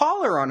lot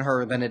taller on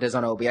her than it is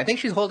on Obi. I think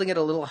she's holding it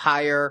a little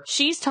higher.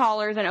 She's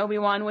taller than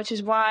Obi-Wan, which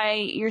is why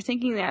you're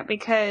thinking that,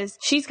 because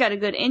she's got a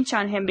good inch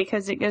on him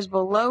because it goes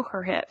below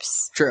her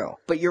hips. True.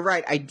 But you're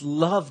right. I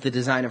love the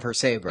design of her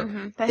saber.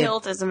 Mm-hmm. The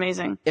hilt is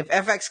amazing. If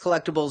FX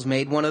Collectibles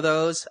made one of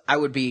those, I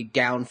would be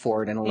down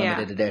for it in a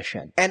limited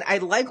edition. And I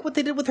like what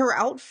they did with her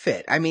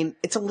outfit. I mean,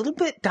 it's a little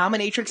bit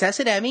Dominatrix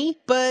S&M-y,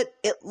 but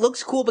it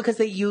looks cool because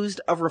they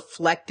used a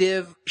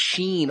reflective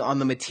sheen on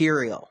the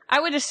material. I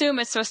would assume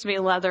it's supposed to be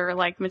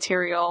leather-like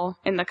material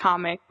in the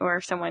comic, or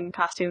if someone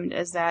costumed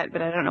as that,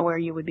 but I don't know where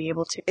you would be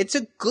able to. It's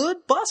a good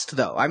bust,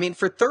 though. I mean,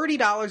 for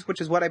 $30,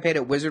 which is what I paid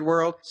at Wizard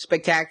World,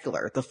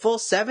 spectacular. The full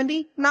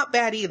 $70, not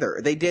bad either.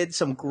 They did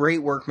some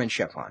great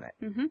workmanship on it.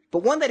 Mm-hmm.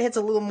 But one that hits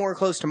a little more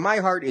close to my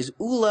heart is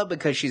Oola,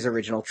 because she's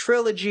original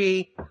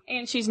trilogy.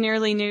 And she's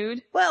nearly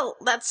nude. Well,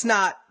 that's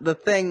not the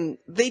thing.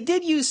 They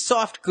did use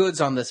soft goods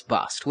on this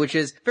bust, which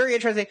is very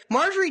interesting.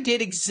 Marjorie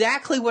did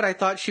exactly what I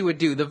thought she would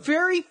do. The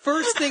very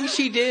first thing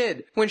she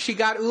did when she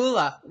got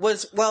Oola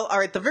was, well,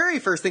 alright, the very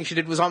first thing she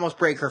did was almost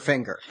break her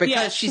finger.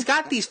 Because she's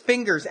got these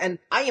fingers, and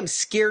I am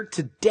scared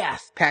to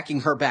death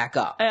packing her back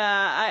up.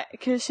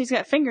 Because she's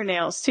got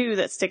fingernails, too,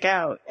 that stick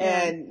out.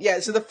 And,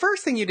 so the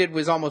first thing you did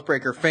was almost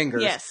break her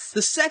fingers. Yes.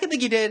 The second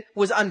thing you did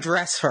was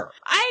undress her.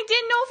 I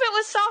didn't know if it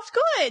was soft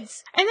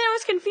goods. And then I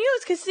was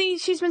confused,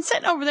 because she's been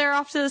sitting over there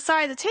off to the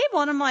side of the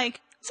table, and I'm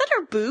like... Is that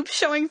her boobs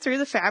showing through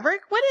the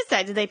fabric? What is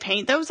that? Did they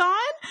paint those on?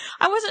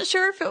 I wasn't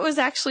sure if it was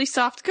actually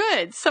soft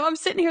goods. So I'm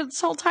sitting here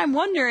this whole time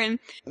wondering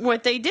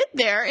what they did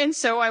there. And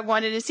so I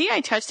wanted to see.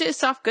 I touched it as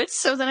soft goods.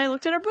 So then I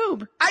looked at her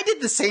boob. I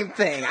did the same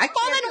thing. I can't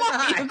Well, then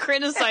why are you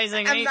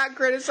criticizing me? I'm not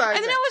criticizing.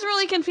 And then I was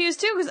really confused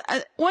too,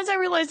 because once I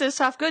realized it was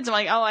soft goods, I'm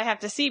like, oh, I have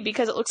to see,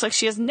 because it looks like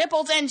she has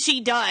nipples, and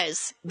she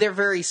does. They're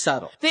very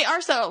subtle. They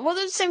are subtle. Well,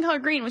 they're the same color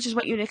green, which is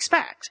what you'd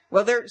expect.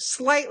 Well, they're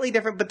slightly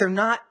different, but they're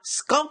not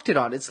sculpted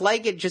on. It's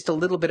like it just a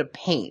little bit of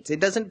paint. It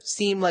doesn't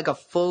seem like a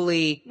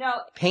fully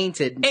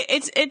painted...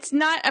 It's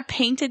not a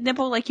painted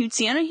nipple like you'd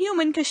see on a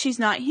human, because she's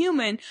not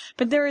human,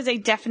 but there is a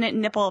definite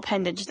nipple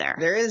appendage there.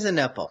 There is a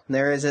nipple.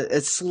 There is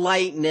a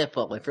slight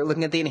nipple. If you're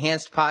looking at the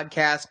enhanced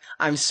podcast,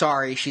 I'm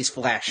sorry she's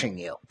flashing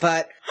you.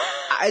 But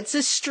it's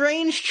a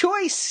strange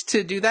choice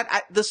to do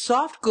that. The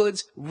soft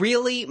goods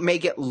really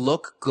make it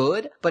look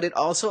good, but it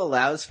also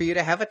allows for you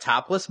to have a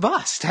topless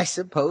bust, I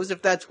suppose,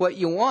 if that's what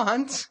you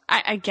want.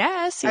 I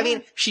guess, yeah. I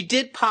mean, she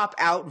did pop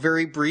out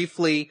very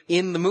briefly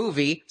in the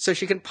movie, so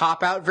she can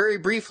pop out very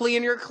briefly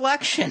in your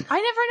collection. I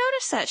never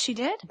noticed that. She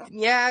did?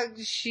 Yeah,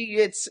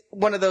 it's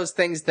one of those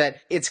things that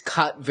it's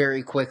cut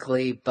very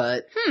quickly,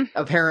 but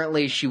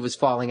apparently she was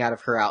falling out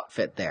of her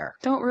outfit there.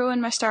 Don't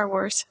ruin my Star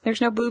Wars.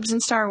 There's no boobs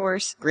in Star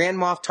Wars. Grand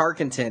Moff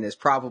Tarkenton is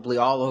probably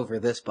all over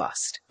this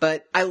bust.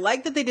 But I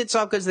like that they did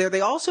soft goods there.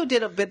 They also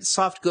did a bit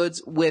soft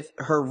goods with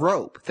her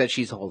rope that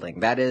she's holding.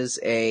 That is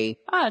a...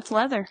 Oh, it's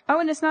leather. Oh,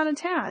 and it's not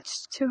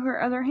attached to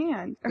her other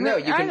hand. No,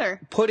 you can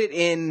put it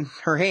in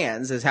her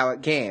hands is how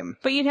it came.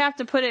 But you'd have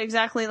to put it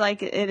exactly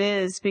like it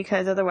is,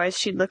 because otherwise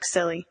she'd look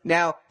silly.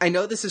 Now, I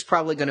know this is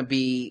probably going to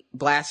be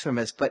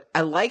blasphemous, but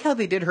I like how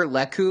they did her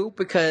Leku,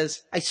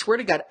 because I swear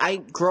to God,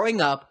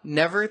 growing up,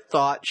 never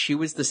thought she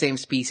was the same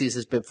species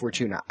as Bib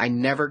Fortuna. I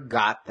never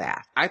got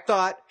that. I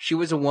thought she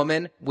was a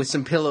woman with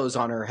some pillows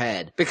on her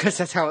head, because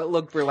that's how it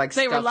looked for like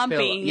They were lumpy,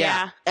 pillows.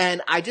 Yeah.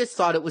 And I just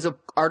thought it was a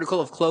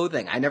article of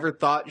clothing. I never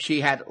thought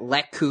she had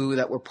Leku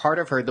that were part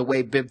of her the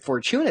way Bib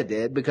Fortuna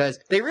did, because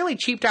they really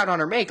cheaped out on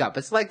her makeup.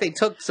 It's like they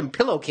took some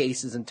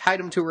pillowcases and tied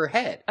them to her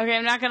head. Okay,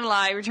 I'm not gonna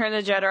lie, Return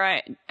of the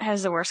Jedi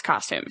has the worst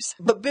costumes.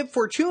 But Bib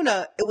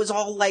Fortuna, it was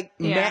all like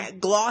matte,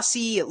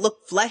 glossy, it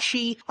looked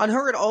fleshy. On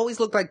her, it always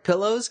looked like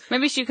pillows.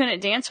 Maybe she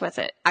couldn't dance with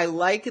it. I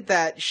like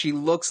that she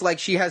looks like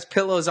she has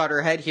pillows on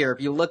her head here.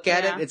 If you look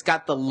at it, it's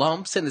got the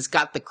lumps and it's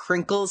got the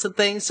crinkles and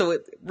things, so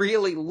it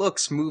really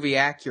looks movie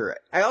accurate.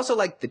 I also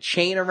like the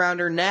chain around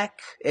her neck.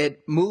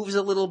 It moves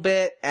a little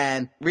bit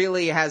and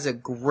really has a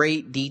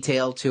great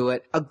detail to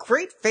it. A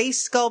great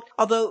face sculpt,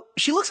 although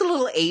she looks a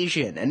little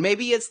Asian, and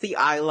maybe it's the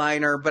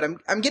eyeliner, but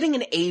I'm getting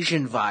an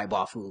Asian vibe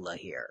off Oola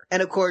here.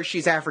 And of course,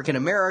 she's African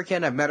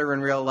American. I've met her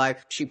in real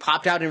life. She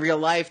popped out in real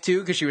life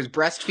too, because she was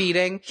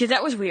breastfeeding. Yeah,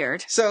 that was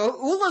weird. So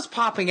Oola's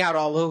popping out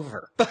all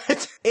over.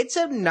 But it's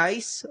a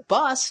nice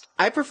bust.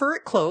 I prefer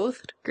it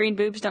clothed. Green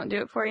boobs don't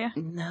do it for you?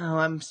 No,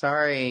 I'm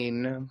sorry.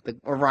 No. The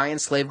Orion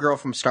slave girl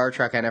from Star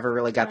Trek, I never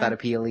really got that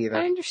appeal either.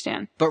 I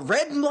understand. But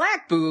red and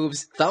black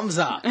boobs, thumbs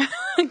up.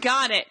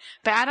 Got it.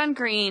 Bad on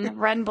green,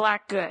 red and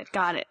black good.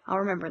 Got it. I'll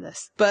remember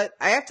this. But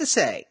I have to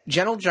say,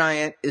 Gentle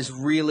Giant is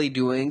really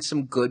doing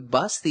some good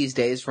busts these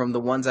days from the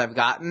ones I've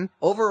gotten.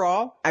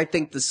 Overall, I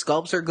think the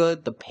sculpts are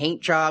good, the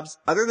paint jobs,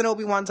 other than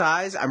Obi-Wan's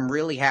eyes, I'm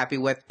really happy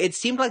with. It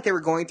seemed like they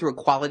were going through a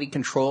quality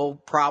control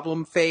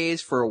problem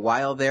phase for a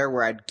while there,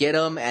 where I'd get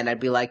them and I'd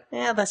be like,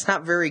 that's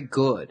not very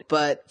good.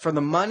 But for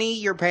the money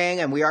you're paying,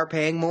 and we are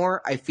paying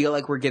more, I feel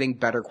like we're getting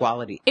better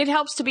quality. It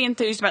helps to be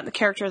enthused about the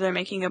character they're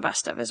making a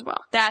bust of as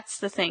well. That's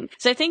the thing.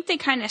 So I think they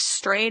kind of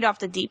strayed off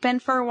the deep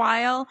end for a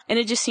while, and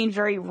it just seemed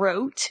very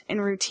rote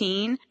and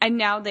routine, and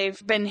now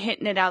they've been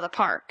hitting it out of the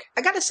park.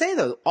 I gotta say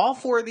though, all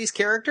four of these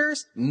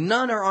characters,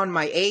 none are on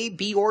my A,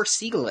 B, or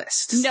C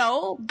lists.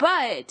 No,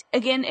 but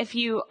again, if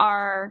you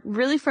are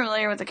really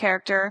familiar with the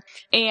character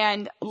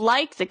and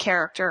like the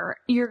character,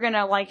 you're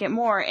gonna like it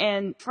more.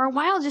 And for a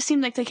while, it just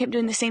seemed like they kept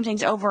doing the same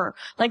things over,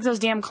 like those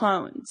damn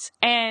clones.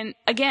 And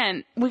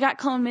again, we got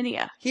Clone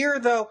Media. Here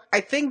though,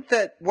 I think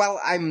that while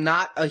I'm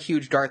not a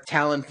huge Darth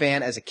Talon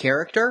fan as a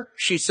character,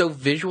 she's so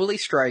visually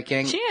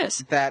striking. She is.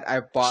 That I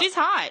bought. She's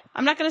hot.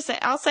 I'm not gonna say,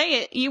 I'll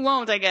say it. You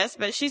won't, I guess,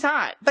 but she's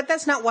hot. But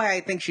that's not why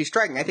I think she's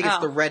striking. I think it's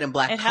the red and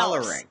black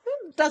coloring. Helps.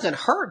 It doesn't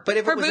hurt, but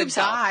if Her it was boobs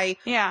a guy,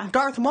 help.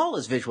 Darth Maul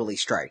is visually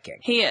striking.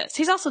 He is.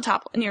 He's also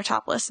near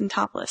topless and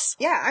topless.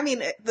 Yeah, I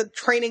mean, the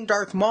training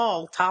Darth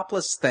Maul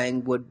topless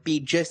thing would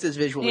be just as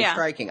visually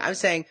striking. I'm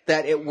saying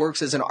that it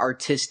works as an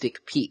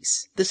artistic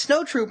piece. The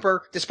Snowtrooper,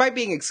 despite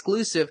being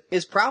exclusive,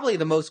 is probably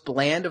the most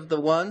bland of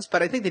the ones,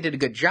 but I think they did a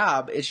good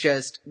job. It's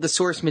just the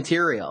source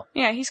material.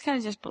 Yeah, he's kind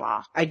of just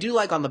blah. I do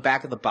like on the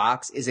back of the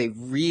box is a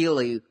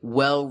really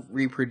well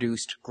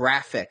reproduced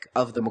graphic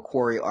of the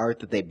McQuarrie art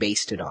that they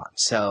based it on.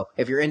 So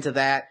if you're into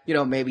that,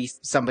 maybe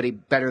somebody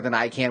better than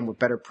I can with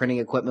better printing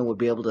equipment would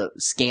be able to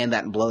scan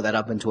that and blow that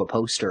up into a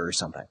poster or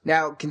something.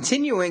 Now,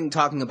 continuing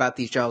talking about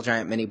these Gentle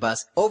Giant mini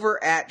busts,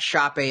 over at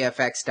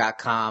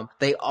shopafx.com,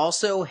 they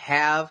also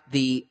have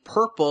the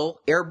purple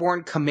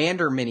Airborne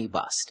Commander mini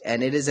bust,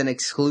 and it is an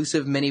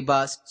exclusive mini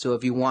bust, so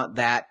if you want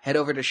that, head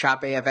over to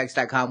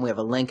shopafx.com. We have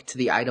a link to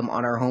the item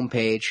on our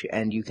homepage,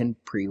 and you can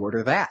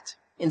pre-order that.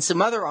 In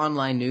some other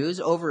online news,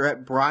 over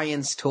at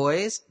Brian's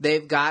Toys,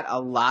 they've got a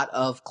lot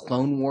of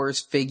Clone Wars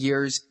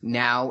figures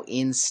now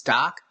in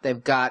stock.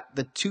 They've got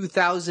the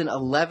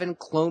 2011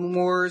 Clone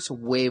Wars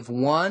Wave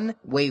 1,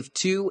 Wave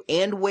 2,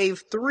 and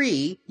Wave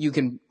 3. You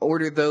can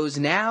order those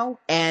now,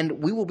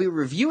 and we will be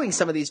reviewing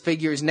some of these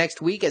figures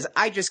next week, as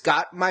I just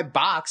got my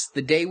box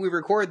the day we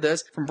record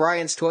this from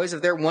Brian's Toys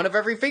of their One of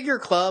Every Figure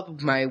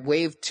Club, my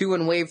Wave 2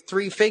 and Wave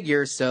 3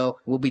 figures, so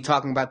we'll be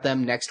talking about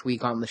them next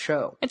week on the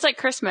show. It's like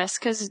Christmas,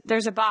 because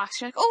there's a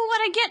box. You're like, oh,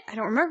 what'd I get? I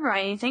don't remember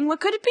anything.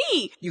 What could it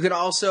be? You can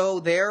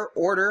also there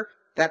order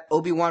that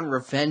Obi-Wan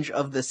Revenge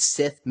of the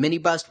Sith mini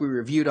bust we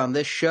reviewed on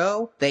this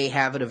show. They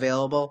have it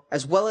available,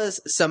 as well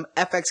as some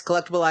FX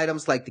collectible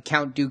items like the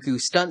Count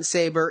Dooku stunt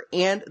saber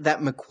and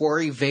that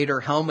McQuarrie Vader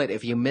helmet.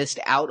 If you missed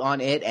out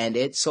on it and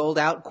it sold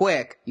out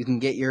quick, you can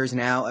get yours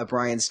now at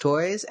Brian's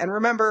Toys. And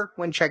remember,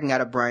 when checking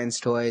out at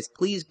Brian's Toys,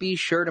 please be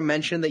sure to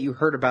mention that you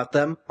heard about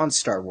them on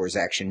Star Wars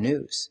Action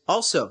News.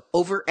 Also,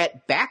 over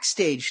at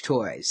Backstage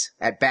Toys,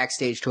 at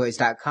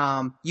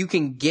BackstageToys.com, you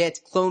can get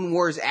Clone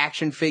Wars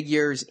action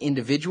figures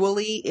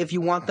individually if you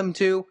want them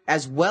to,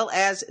 as well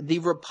as the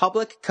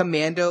Republic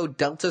Commando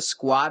Delta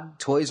Squad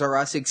Toys R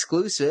Us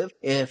exclusive.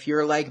 If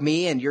you're like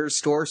me and your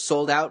store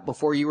sold out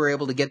before you were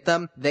able to get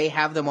them, they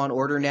have them on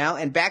order now,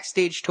 and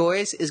Backstage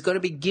Toys is going to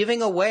be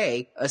giving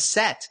away a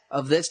set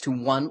of this to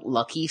one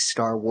lucky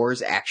Star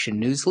Wars Action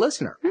News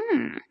listener.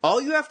 All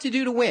you have to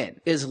do to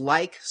win is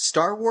like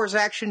Star Wars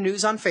Action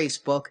News on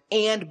Facebook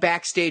and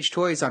Backstage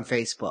Toys on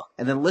Facebook.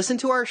 And then listen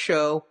to our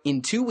show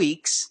in 2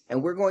 weeks,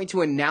 and we're going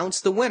to announce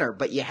the winner.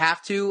 But you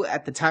have to,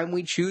 at the time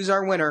we choose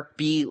our winner,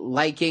 be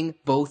liking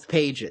both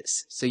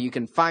pages. So you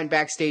can find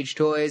Backstage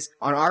Toys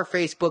on our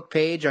Facebook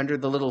page under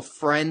the little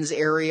friends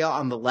area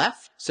on the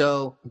left.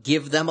 So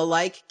give them a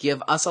like,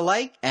 give us a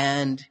like,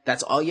 and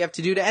that's all you have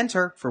to do to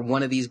enter for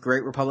one of these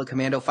Great Republic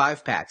Commando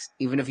 5-packs.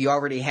 Even if you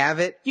already have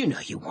it, you know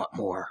you want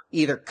more.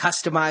 Either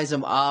customize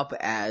them up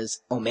as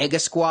Omega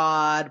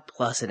Squad,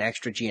 plus an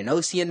extra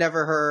Geonosian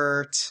never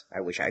hurt. I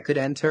wish I could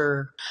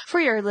enter. For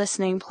your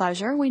listening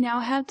pleasure, we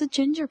now have the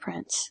Ginger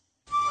Prince.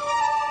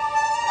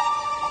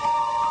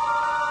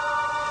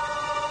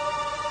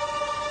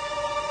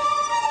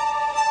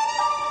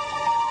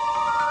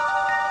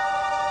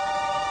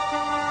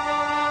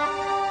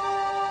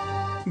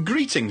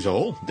 Greetings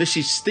all, this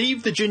is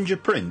Steve the Ginger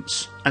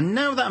Prince, and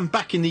now that I'm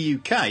back in the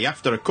UK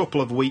after a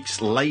couple of weeks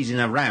lazing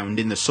around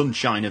in the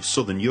sunshine of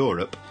Southern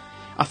Europe,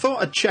 I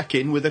thought I'd check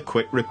in with a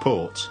quick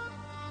report.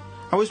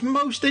 I was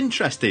most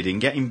interested in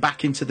getting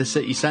back into the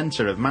city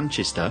centre of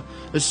Manchester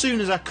as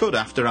soon as I could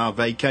after our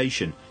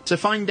vacation to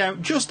find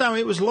out just how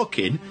it was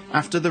looking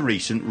after the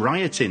recent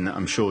rioting that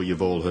I'm sure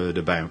you've all heard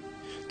about.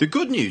 The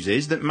good news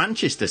is that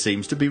Manchester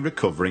seems to be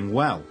recovering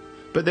well.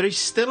 But there is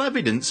still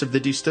evidence of the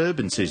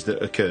disturbances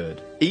that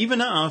occurred, even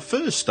at our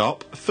first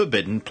stop,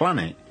 Forbidden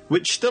Planet,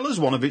 which still has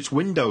one of its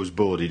windows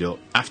boarded up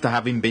after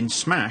having been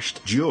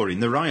smashed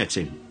during the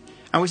rioting.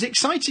 I was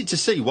excited to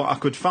see what I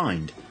could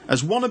find,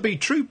 as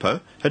Wannabe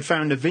Trooper had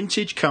found a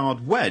vintage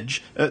card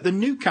wedge at the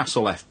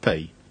Newcastle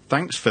FP.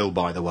 Thanks Phil,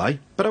 by the way.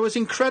 But I was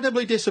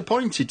incredibly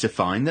disappointed to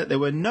find that there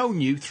were no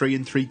new 3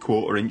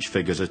 3/4 inch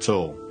figures at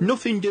all.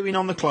 Nothing doing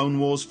on the Clone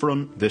Wars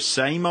front, the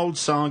same old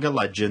Saga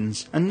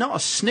Legends, and not a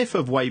sniff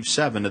of Wave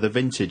 7 of the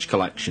vintage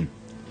collection.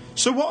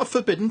 So what have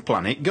Forbidden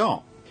Planet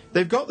got?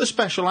 They've got the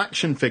special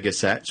action figure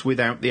sets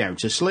without the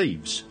outer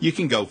sleeves. You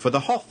can go for the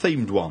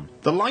Hoth-themed one,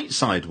 the light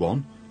side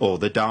one, or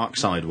the dark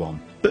side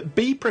one. But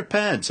be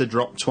prepared to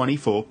drop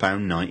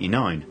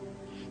 £24.99.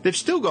 They've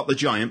still got the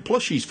giant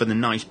plushies for the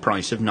nice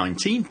price of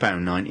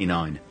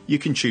 £19.99. You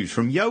can choose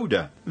from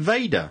Yoda,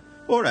 Vader,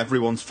 or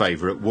everyone's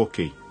favourite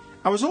Wookiee.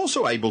 I was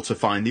also able to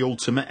find the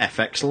Ultimate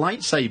FX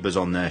lightsabers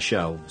on their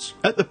shelves,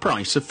 at the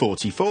price of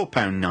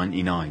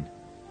 £44.99.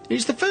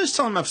 It's the first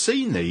time I've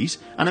seen these,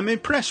 and I'm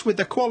impressed with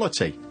the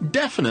quality.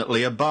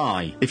 Definitely a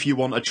buy if you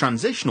want a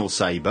transitional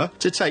saber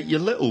to take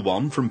your little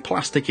one from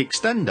plastic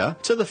extender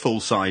to the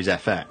full-size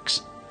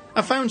FX.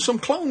 I found some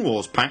Clone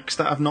Wars packs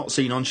that I've not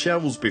seen on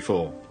shelves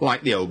before,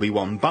 like the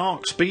Obi-Wan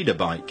Bark speeder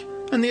bike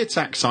and the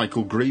Attack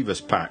Cycle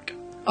Grievous pack.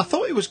 I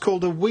thought it was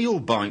called a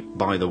wheel bike,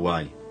 by the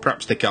way.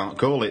 Perhaps they can't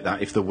call it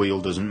that if the wheel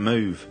doesn't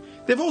move.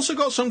 They've also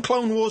got some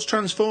Clone Wars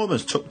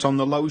Transformers tucked on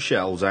the low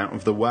shelves out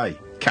of the way.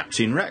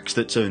 Captain Rex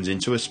that turns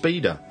into a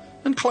speeder,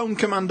 and Clone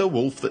Commander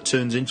Wolf that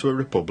turns into a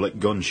Republic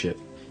gunship.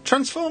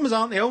 Transformers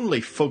aren't the only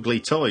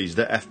fugly toys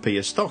that FP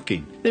are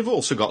stocking. They've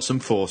also got some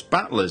Force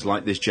Battlers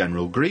like this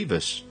General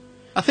Grievous.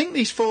 I think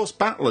these Force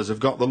Battlers have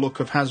got the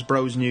look of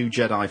Hasbro's new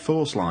Jedi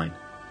Force line.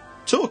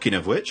 Talking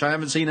of which, I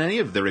haven't seen any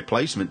of the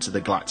replacement to the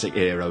Galactic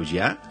Heroes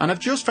yet, and I've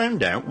just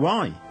found out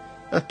why.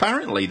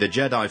 Apparently the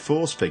Jedi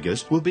Force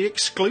figures will be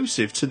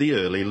exclusive to the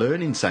Early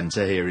Learning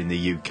Centre here in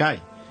the UK,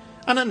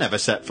 and I never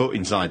set foot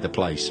inside the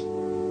place.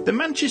 The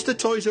Manchester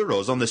Toys R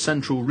Us on the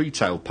central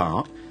retail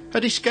park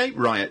had escaped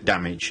riot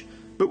damage,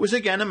 but was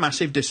again a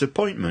massive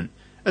disappointment,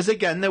 as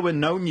again there were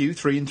no new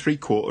 3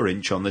 3/4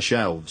 inch on the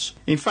shelves.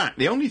 In fact,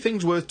 the only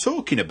things worth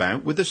talking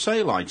about were the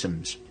sale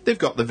items. They've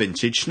got the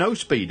vintage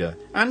Snowspeeder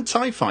and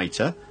TIE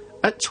Fighter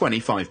at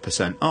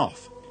 25%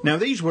 off. Now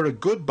these were a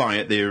good buy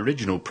at the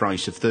original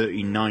price of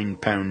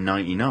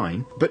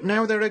 £39.99, but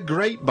now they're a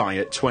great buy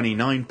at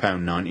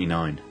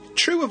 £29.99.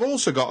 True have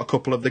also got a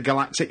couple of the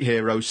Galactic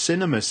Heroes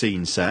Cinema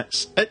Scene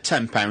sets at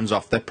 £10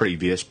 off their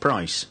previous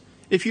price.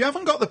 If you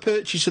haven't got the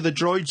purchase of the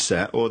Droid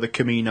set or the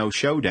Kamino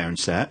Showdown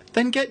set,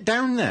 then get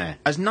down there,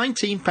 as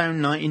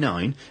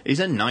 £19.99 is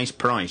a nice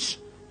price.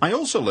 I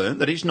also learnt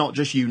that it's not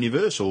just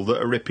Universal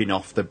that are ripping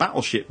off the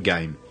Battleship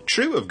game.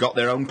 True have got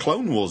their own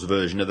Clone Wars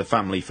version of the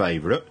family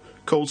favourite,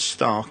 called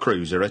Star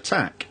Cruiser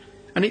Attack,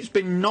 and it's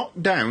been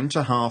knocked down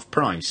to half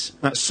price.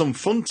 That's some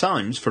fun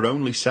times for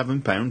only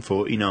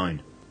 £7.49.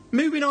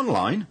 Moving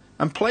online,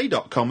 and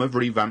Play.com have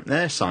revamped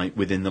their site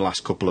within the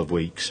last couple of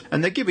weeks,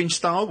 and they're giving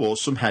Star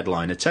Wars some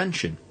headline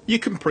attention. You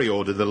can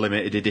pre-order the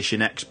limited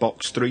edition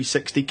Xbox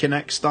 360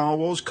 Kinect Star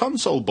Wars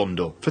console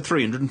bundle for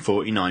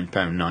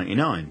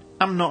 £349.99.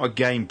 I'm not a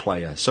game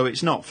player, so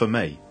it's not for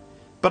me.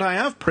 But I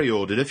have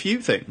pre-ordered a few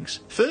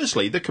things.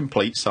 Firstly, the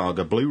complete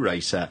Saga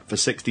Blu-ray set for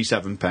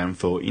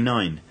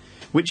 £67.49,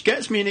 which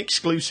gets me an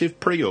exclusive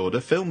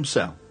pre-order film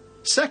cell.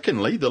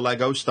 Secondly, the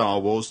Lego Star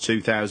Wars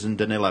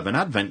 2011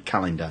 Advent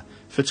Calendar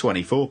for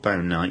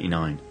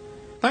 £24.99.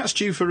 That's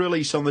due for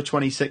release on the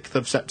 26th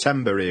of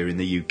September here in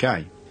the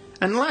UK.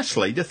 And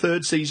lastly, the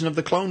third season of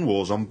The Clone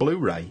Wars on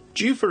Blu-ray,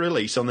 due for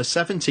release on the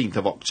 17th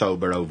of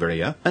October over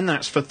here, and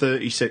that's for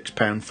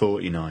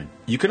 £36.49.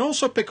 You can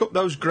also pick up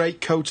those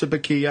great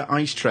Kotobukiya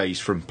ice trays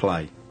from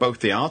Play, both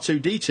the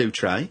R2-D2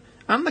 tray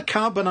and the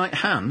Carbonite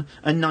Han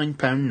are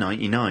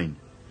 £9.99.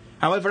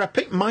 However, I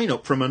picked mine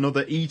up from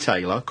another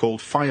e-tailer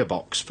called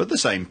Firebox for the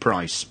same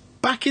price.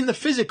 Back in the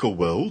physical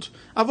world,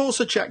 I've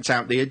also checked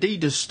out the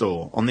Adidas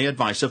store on the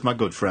advice of my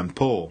good friend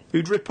Paul,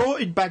 who'd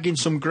reported bagging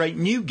some great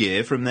new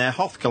gear from their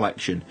Hoth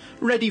collection,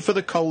 ready for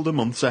the colder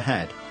months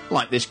ahead,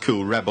 like this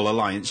cool Rebel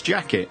Alliance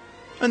jacket,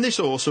 and this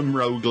awesome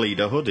Rogue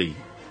Leader hoodie.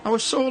 I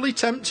was sorely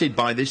tempted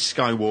by this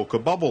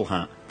Skywalker bobble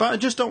hat, but I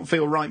just don't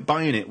feel right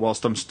buying it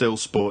whilst I'm still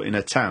sporting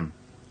a tan.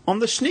 On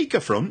the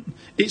sneaker front,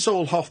 it's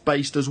all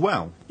Hoth-based as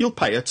well. You'll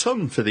pay a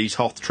ton for these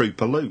Hoth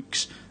Trooper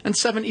Lukes, and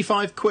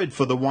 £75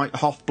 for the white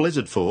Hoth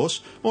Blizzard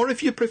Force, or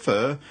if you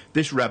prefer,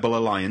 this Rebel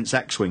Alliance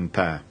X-Wing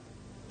pair.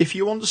 If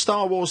you want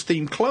Star Wars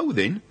themed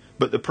clothing,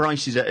 but the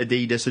prices at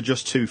Adidas are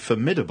just too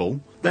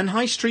formidable, then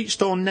High Street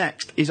Store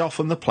Next is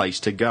often the place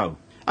to go.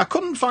 I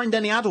couldn't find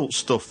any adult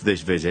stuff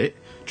this visit,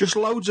 just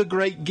loads of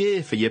great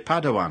gear for your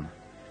Padawan.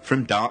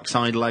 From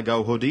Darkside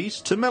Lego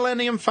hoodies to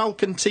Millennium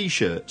Falcon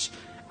t-shirts,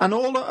 and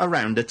all at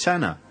around a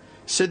tenner,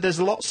 so there's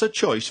lots of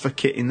choice for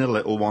kitting the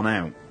little one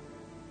out.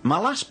 My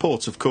last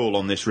port of call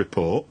on this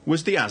report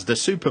was the Asda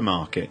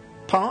supermarket,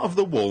 part of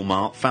the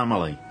Walmart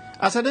family,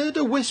 as I'd heard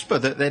a whisper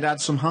that they'd had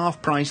some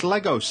half-price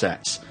Lego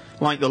sets,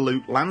 like the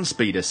Luke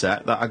Landspeeder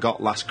set that I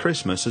got last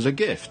Christmas as a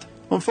gift.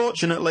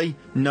 Unfortunately,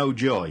 no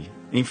joy.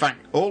 In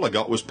fact, all I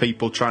got was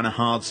people trying to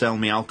hard sell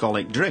me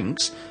alcoholic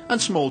drinks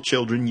and small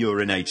children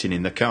urinating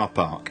in the car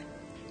park.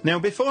 Now,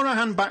 before I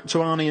hand back to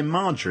Arnie and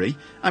Marjorie,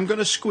 I'm going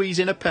to squeeze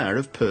in a pair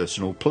of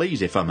personal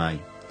pleas, if I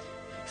may.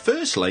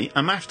 Firstly,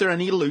 I'm after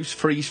any loose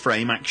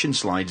freeze-frame action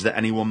slides that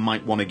anyone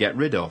might want to get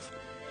rid of.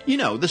 You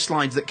know, the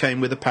slides that came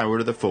with the Power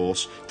of the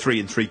Force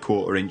 3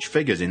 3/4 inch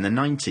figures in the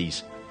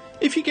 90s.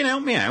 If you can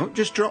help me out,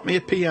 just drop me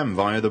a PM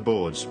via the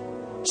boards.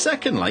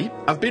 Secondly,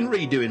 I've been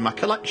redoing my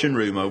collection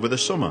room over the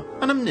summer,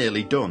 and I'm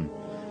nearly done.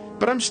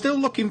 But I'm still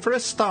looking for a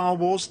Star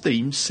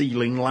Wars-themed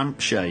ceiling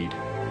lampshade.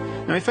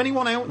 Now, if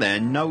anyone out there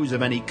knows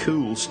of any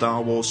cool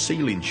Star Wars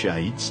ceiling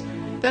shades,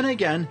 then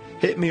again,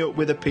 hit me up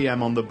with a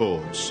PM on the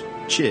boards.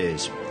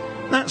 Cheers.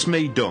 That's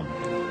me done.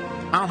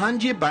 I'll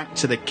hand you back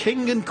to the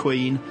king and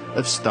queen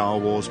of Star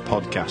Wars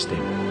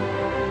podcasting.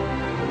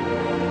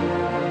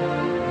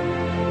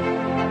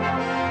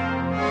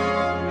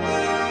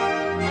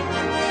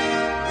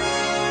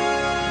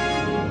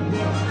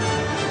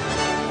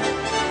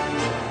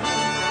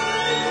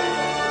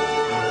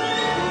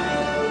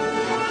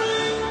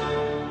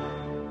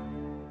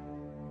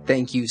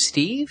 Thank you,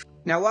 Steve.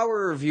 Now, while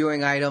we're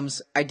reviewing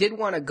items, I did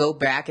want to go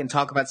back and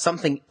talk about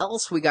something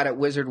else we got at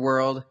Wizard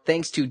World.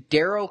 Thanks to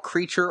Daryl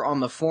Creature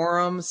on the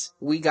forums,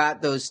 we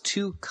got those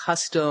 2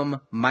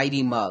 custom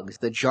Mighty Mugs,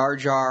 the Jar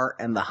Jar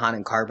and the Han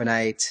and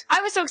Carbonite.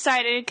 I was so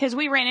excited because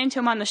we ran into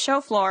him on the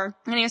show floor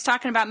and he was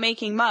talking about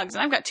making mugs.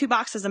 And I've got 2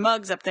 boxes of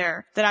mugs up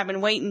there that I've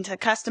been waiting to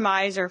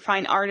customize or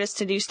find artists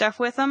to do stuff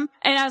with them.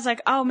 And I was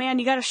like, oh man,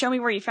 you got to show me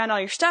where you found all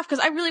your stuff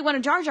because I really want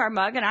a Jar Jar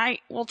mug and I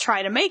will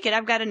try to make it.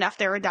 I've got enough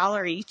there,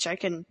 $1 each. I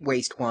can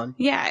waste one.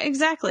 Yeah,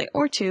 exactly.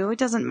 Or 2. It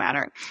doesn't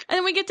matter. And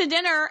then we get to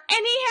dinner, and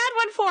he had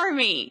one for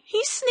me.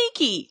 He's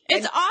sneaky.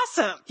 It's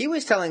awesome. He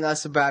was telling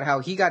us about how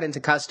he got into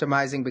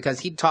customizing because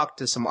he'd talked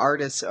to some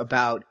artists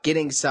about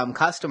getting some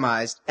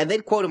customized, and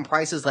they'd quote him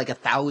prices like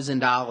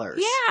 $1,000.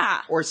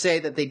 Yeah. Or say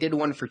that they did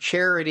one for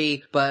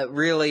charity, but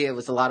really it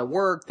was a lot of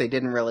work, they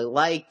didn't really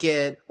like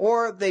it,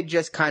 or they'd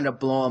just kind of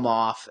blow him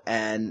off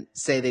and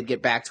say they'd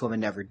get back to him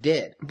and never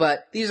did.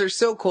 But these are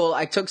so cool.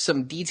 I took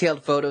some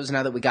detailed photos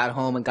now that we got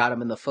home and got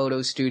them in the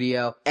photo studio.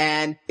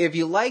 And if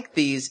you like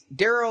these,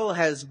 Daryl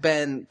has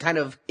been kind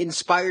of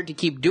inspired to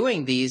keep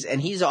doing these, and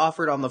he's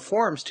offered on the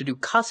forums to do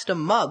custom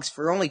mugs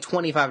for only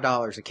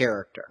 $25 a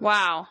character.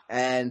 Wow.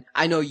 And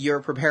I know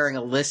you're preparing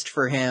a list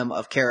for him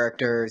of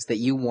characters that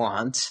you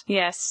want.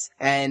 Yes.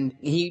 And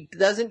he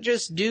doesn't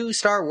just do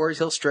Star Wars,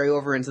 he'll stray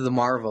over into the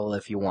Marvel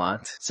if you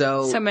want.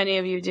 So many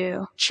of you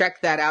do.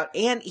 Check that out.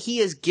 And he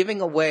is giving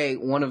away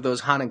one of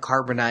those Han and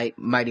Carbonite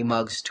Mighty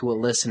Mugs to a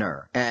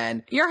listener.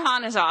 And your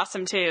Han is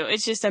awesome too.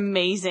 It's just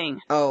amazing.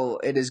 Oh,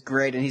 it is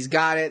great. And he's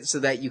got it so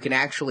that you can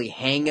actually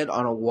hang it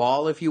on a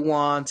wall if you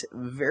want.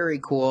 Very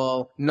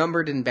cool.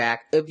 Numbered and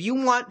back. If you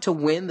want to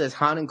win this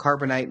Han and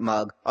Carbonite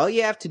mug, all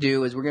you have to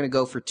do is we're going to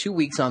go for 2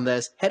 weeks on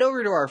this. Head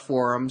over to our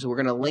forums. We're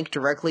going to link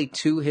directly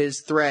to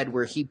his thread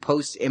where he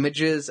posts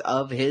images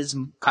of his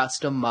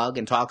custom mug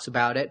and talks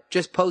about it.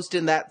 Just post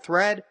in that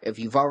thread. If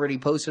you've already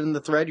posted in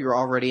the thread, you're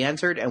already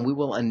entered, and we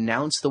will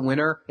announce the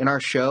winner in our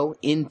show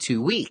in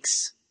 2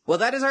 weeks. Well,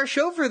 that is our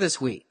show for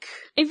this week.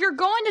 if you're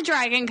going to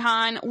Dragon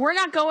Con, we're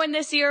not going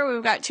this year.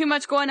 We've got too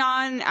much going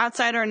on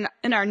outside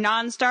in our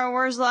non-Star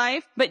Wars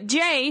life. But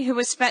Jay, who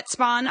was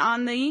FetSpawn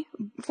on the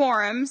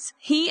forums,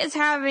 he is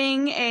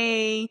having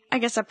a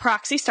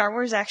proxy Star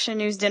Wars Action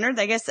News dinner.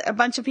 I guess a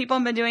bunch of people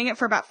have been doing it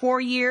for about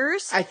 4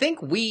 years. I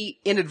think we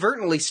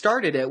inadvertently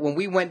started it when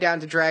we went down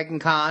to Dragon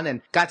Con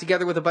and got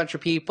together with a bunch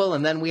of people,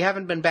 and then we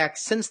haven't been back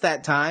since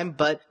that time,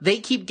 but they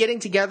keep getting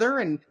together,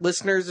 and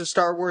listeners of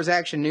Star Wars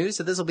Action News,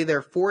 so this will be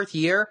their 4th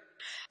year.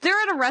 They're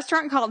at a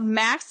restaurant called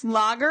Max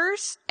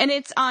Lagers, and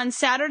it's on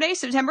Saturday,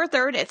 September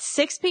 3rd at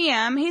 6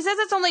 p.m. He says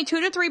it's only 2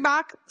 to 3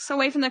 blocks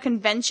away from the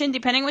convention,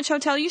 depending which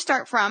hotel you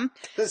start from.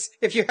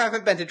 If you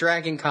haven't been to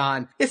Dragon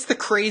Con, it's the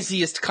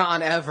craziest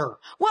con ever.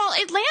 Well,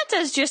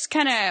 Atlanta's just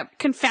kind of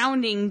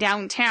confounding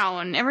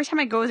downtown. Every time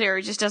I go there,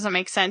 it just doesn't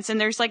make sense.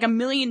 And there's like a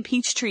million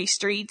Peachtree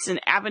streets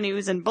and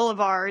avenues and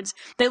boulevards.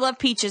 They love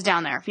peaches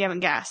down there, if you haven't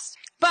guessed.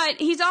 But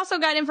he's also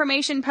got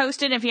information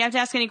posted. If you have to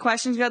ask any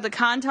questions, go to the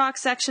contact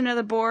section of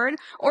the board,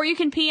 or you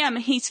can PM.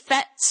 He's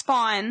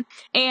FetSpawn,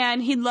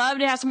 and he'd love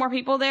to have some more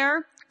people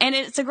there. And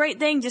it's a great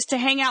thing just to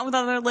hang out with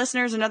other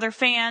listeners and other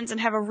fans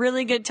and have a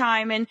really good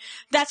time. And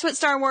that's what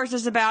Star Wars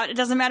is about. It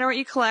doesn't matter what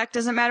you collect,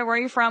 doesn't matter where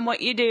you're from, what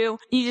you do.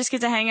 You just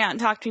get to hang out and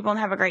talk to people and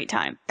have a great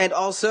time. And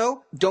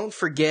also, don't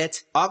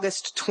forget,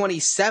 August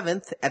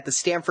 27th at the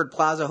Stamford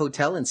Plaza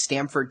Hotel in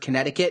Stamford,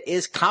 Connecticut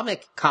is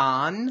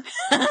Comic-Con.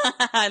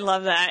 I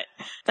love that.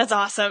 That's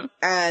awesome.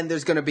 And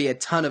there's going to be a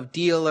ton of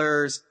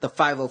dealers. The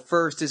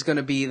 501st is going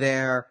to be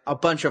there. A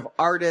bunch of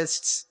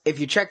artists. If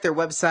you check their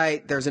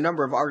website, there's a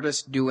number of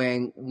artists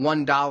doing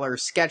 $1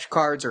 sketch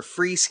cards or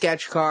free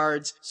sketch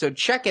cards. So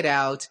check it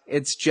out.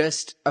 It's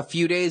just a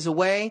few days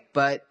away,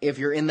 but if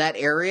you're in that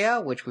area,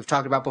 which we've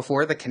talked about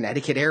before, the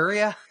Connecticut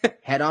area,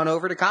 head on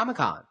over to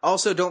Comic-Con.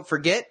 Also, don't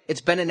forget,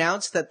 it's been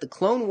announced that the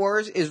Clone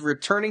Wars is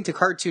returning to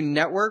Cartoon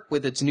Network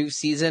with its new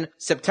season,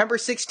 September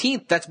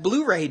 16th. That's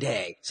Blu-ray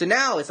Day. So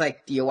now it's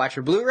like, do you watch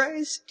your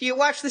Blu-rays? Do you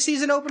watch the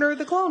season opener of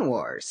the Clone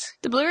Wars?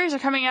 The Blu-rays are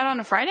coming out on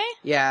a Friday?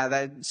 Yeah,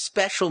 the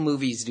special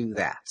movies do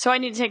that. So I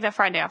need to take that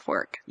Friday off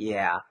work.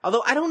 Yeah.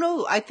 Although, I don't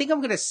know. I think I'm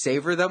going to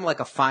savor them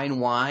like a fine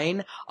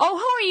wine. Oh,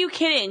 who are you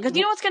kidding? Because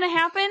you know what's going to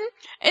happen?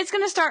 It's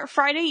going to start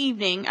Friday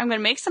evening. I'm going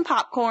to make some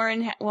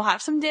popcorn. We'll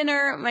have some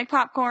dinner, make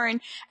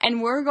popcorn,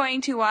 and we're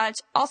going to watch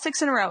all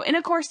 6 in a row. And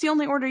of course, the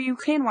only order you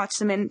can watch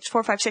them in is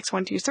 4, 5, 6,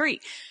 1, 2,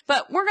 3.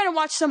 But we're going to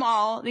watch them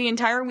all the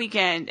entire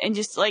weekend and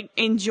just like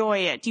enjoy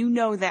it. You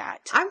know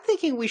that. I'm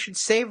thinking we should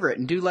savor it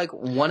and do like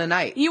one a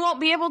night. You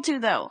won't be able to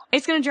though.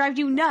 It's going to drive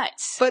you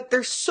nuts. But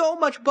there's so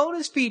much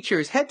bonus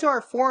features. Head to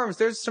our forums.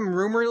 There's some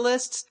rumor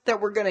lists that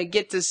we're going to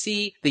get to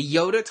see. The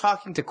Yoda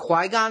talking to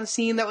Qui-Gon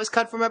scene that was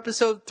cut from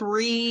episode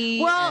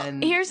 3. Well,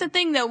 here's the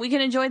thing though. We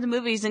can enjoy the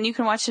movies and you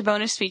can watch the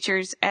bonus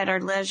features at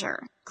our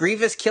leisure.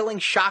 Grievous killing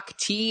Shock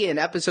T in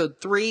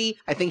episode 3.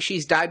 I think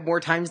she's died more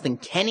times than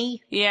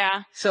Kenny.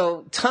 Yeah.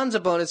 So tons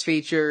of bonus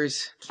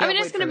features. It's going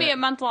to be a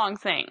month-long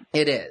thing.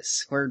 It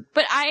is.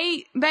 But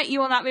I bet you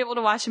will not be able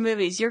to watch the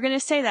movies. You're going to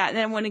say that. And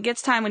then when it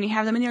gets time, when you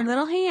have them in your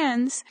little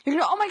hands, you're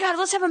going to, oh my God,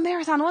 let's have a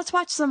marathon. Let's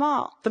watch them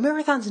all. The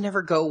marathons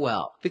never go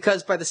well.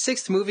 Because by the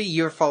 6th movie,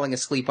 you're falling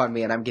asleep on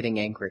me and I'm getting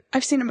angry.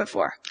 I've seen them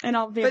before. And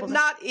I'll be able to. But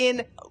not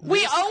in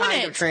this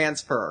kind of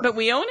transfer. But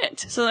we own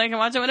it. So I can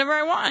watch it whenever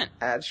I want.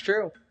 That's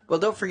true. Well,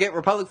 don't forget,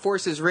 Republic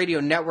Forces Radio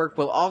Network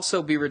will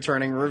also be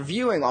returning,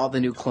 reviewing all the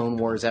new Clone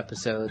Wars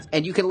episodes.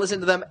 And you can listen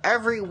to them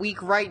every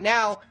week right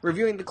now,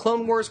 reviewing the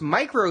Clone Wars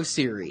Micro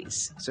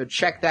Series. So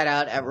check that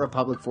out at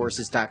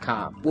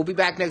RepublicForces.com. We'll be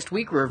back next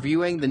week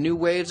reviewing the new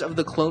waves of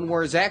the Clone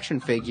Wars action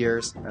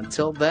figures.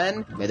 Until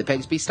then, may the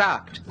pegs be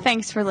stocked.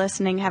 Thanks for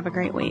listening. Have a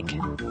great week.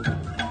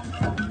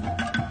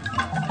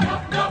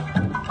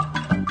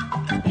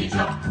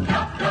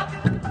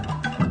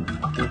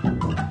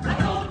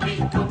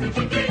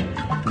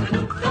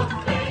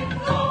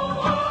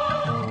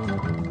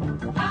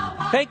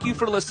 Thank you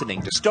for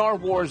listening to Star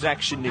Wars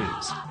Action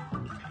News.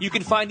 You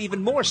can find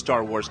even more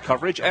Star Wars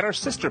coverage at our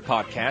sister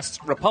podcasts,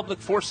 Republic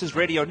Forces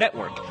Radio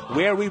Network,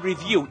 where we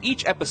review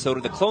each episode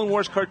of the Clone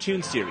Wars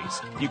cartoon series.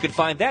 You can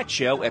find that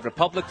show at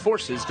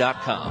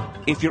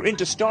RepublicForces.com. If you're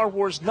into Star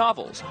Wars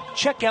novels,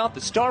 check out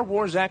the Star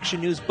Wars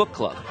Action News Book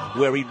Club,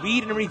 where we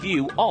read and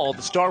review all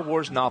the Star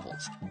Wars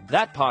novels.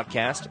 That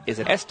podcast is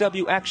at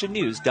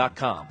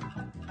SWActionNews.com.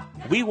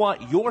 We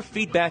want your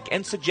feedback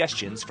and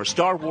suggestions for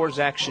Star Wars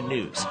Action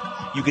News.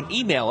 You can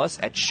email us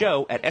at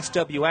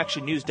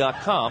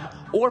show@SWActionNews.com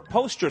or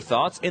post your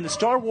thoughts in the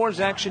Star Wars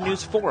Action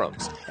News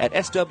forums at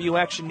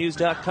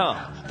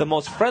SWActionNews.com, the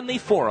most friendly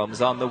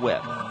forums on the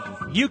web.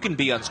 You can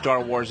be on Star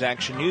Wars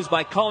Action News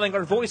by calling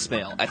our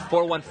voicemail at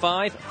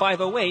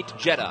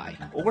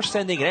 415-508-JEDI or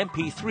sending an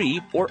MP3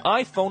 or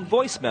iPhone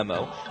voice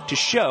memo to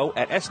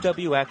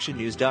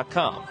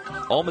show@SWActionNews.com.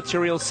 All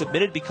materials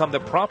submitted become the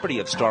property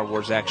of Star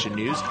Wars Action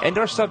News and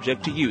are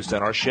subject to use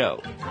on our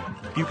show.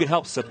 You can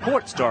help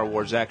support Star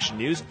Wars Action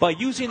News by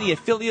using the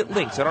affiliate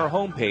links on our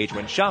homepage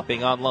when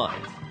shopping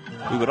online.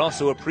 We would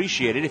also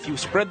appreciate it if you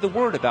spread the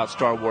word about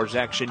Star Wars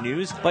Action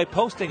News by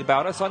posting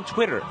about us on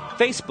Twitter,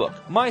 Facebook,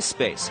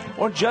 MySpace,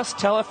 or just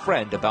tell a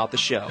friend about the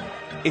show.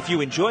 If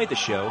you enjoyed the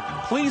show,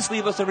 please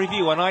leave us a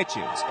review on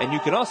iTunes, and you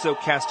can also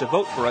cast a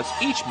vote for us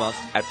each month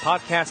at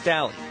Podcast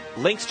Alley.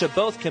 Links to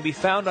both can be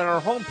found on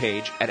our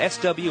homepage at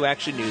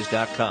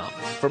swactionnews.com.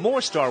 For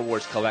more Star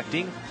Wars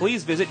collecting,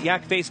 please visit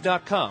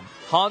yakface.com,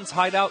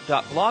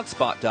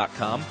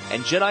 hanshideout.blogspot.com,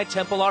 and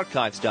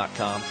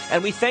JediTempleArchives.com,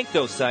 and we thank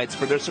those sites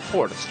for their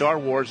support of Star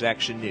Wars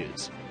Action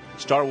News.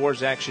 Star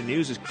Wars Action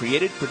News is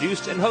created,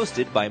 produced, and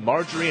hosted by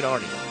Marjorie and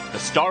Arnie. The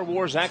Star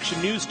Wars Action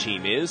News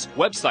team is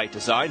website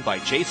design by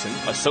Jason,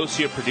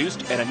 associate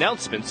produced and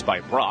announcements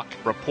by Brock,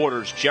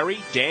 reporters Jerry,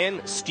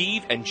 Dan,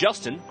 Steve, and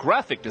Justin,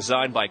 graphic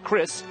design by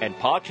Chris, and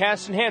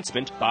podcast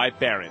enhancement by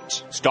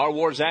Barrett. Star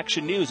Wars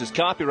Action News is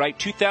copyright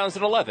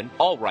 2011,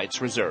 all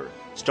rights reserved.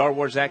 Star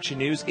Wars Action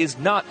News is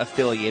not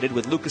affiliated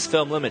with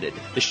Lucasfilm Limited.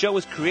 The show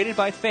is created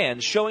by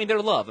fans showing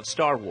their love of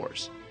Star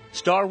Wars.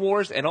 Star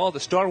Wars and all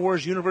the Star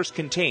Wars universe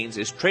contains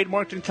is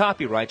trademarked and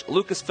copyright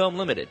Lucasfilm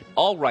Limited.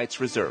 All rights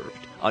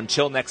reserved.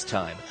 Until next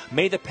time,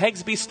 may the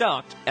pegs be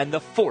stocked and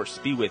the Force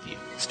be with you.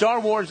 Star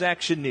Wars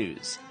Action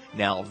News.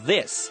 Now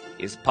this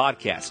is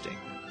podcasting.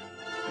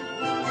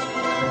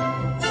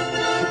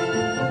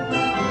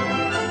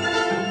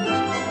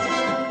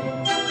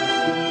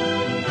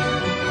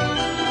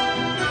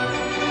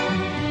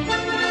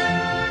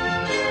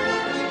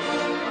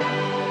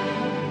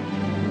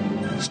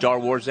 Star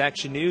Wars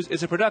Action News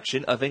is a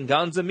production of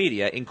Venganza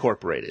Media,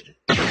 Incorporated.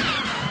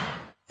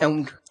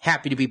 And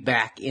happy to be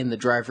back in the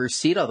driver's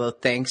seat, although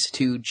thanks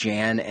to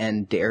Jan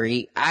and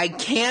Derry. I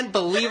can't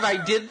believe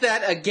I did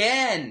that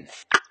again!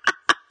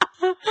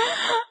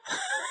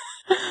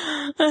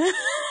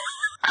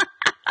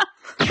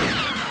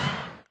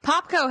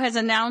 Popco has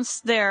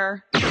announced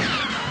their...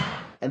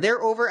 And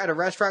they're over at a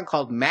restaurant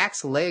called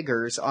Max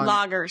Lager's on...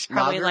 Lagers,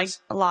 probably Lagers? like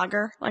a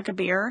lager, like a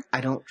beer. I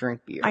don't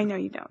drink beer. I know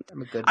you don't.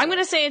 I'm a good I'm boy.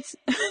 going to say it's...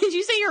 Did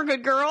you say you're a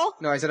good girl?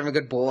 No, I said I'm a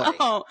good boy.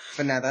 Oh.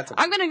 But now that's...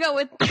 I'm going to go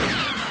with...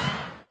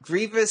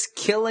 Grievous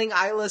killing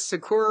Isla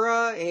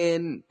Sakura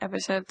in...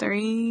 Episode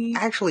 3.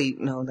 Actually,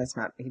 no, that's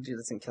not... He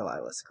doesn't kill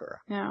Isla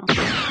Sakura. No.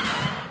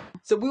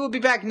 So we will be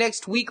back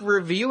next week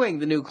reviewing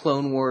the new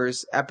Clone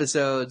Wars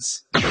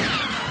episodes.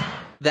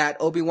 That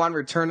Obi-Wan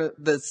Return of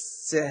the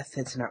Sith.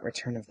 It's not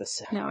Return of the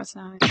Sith. No, it's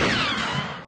not.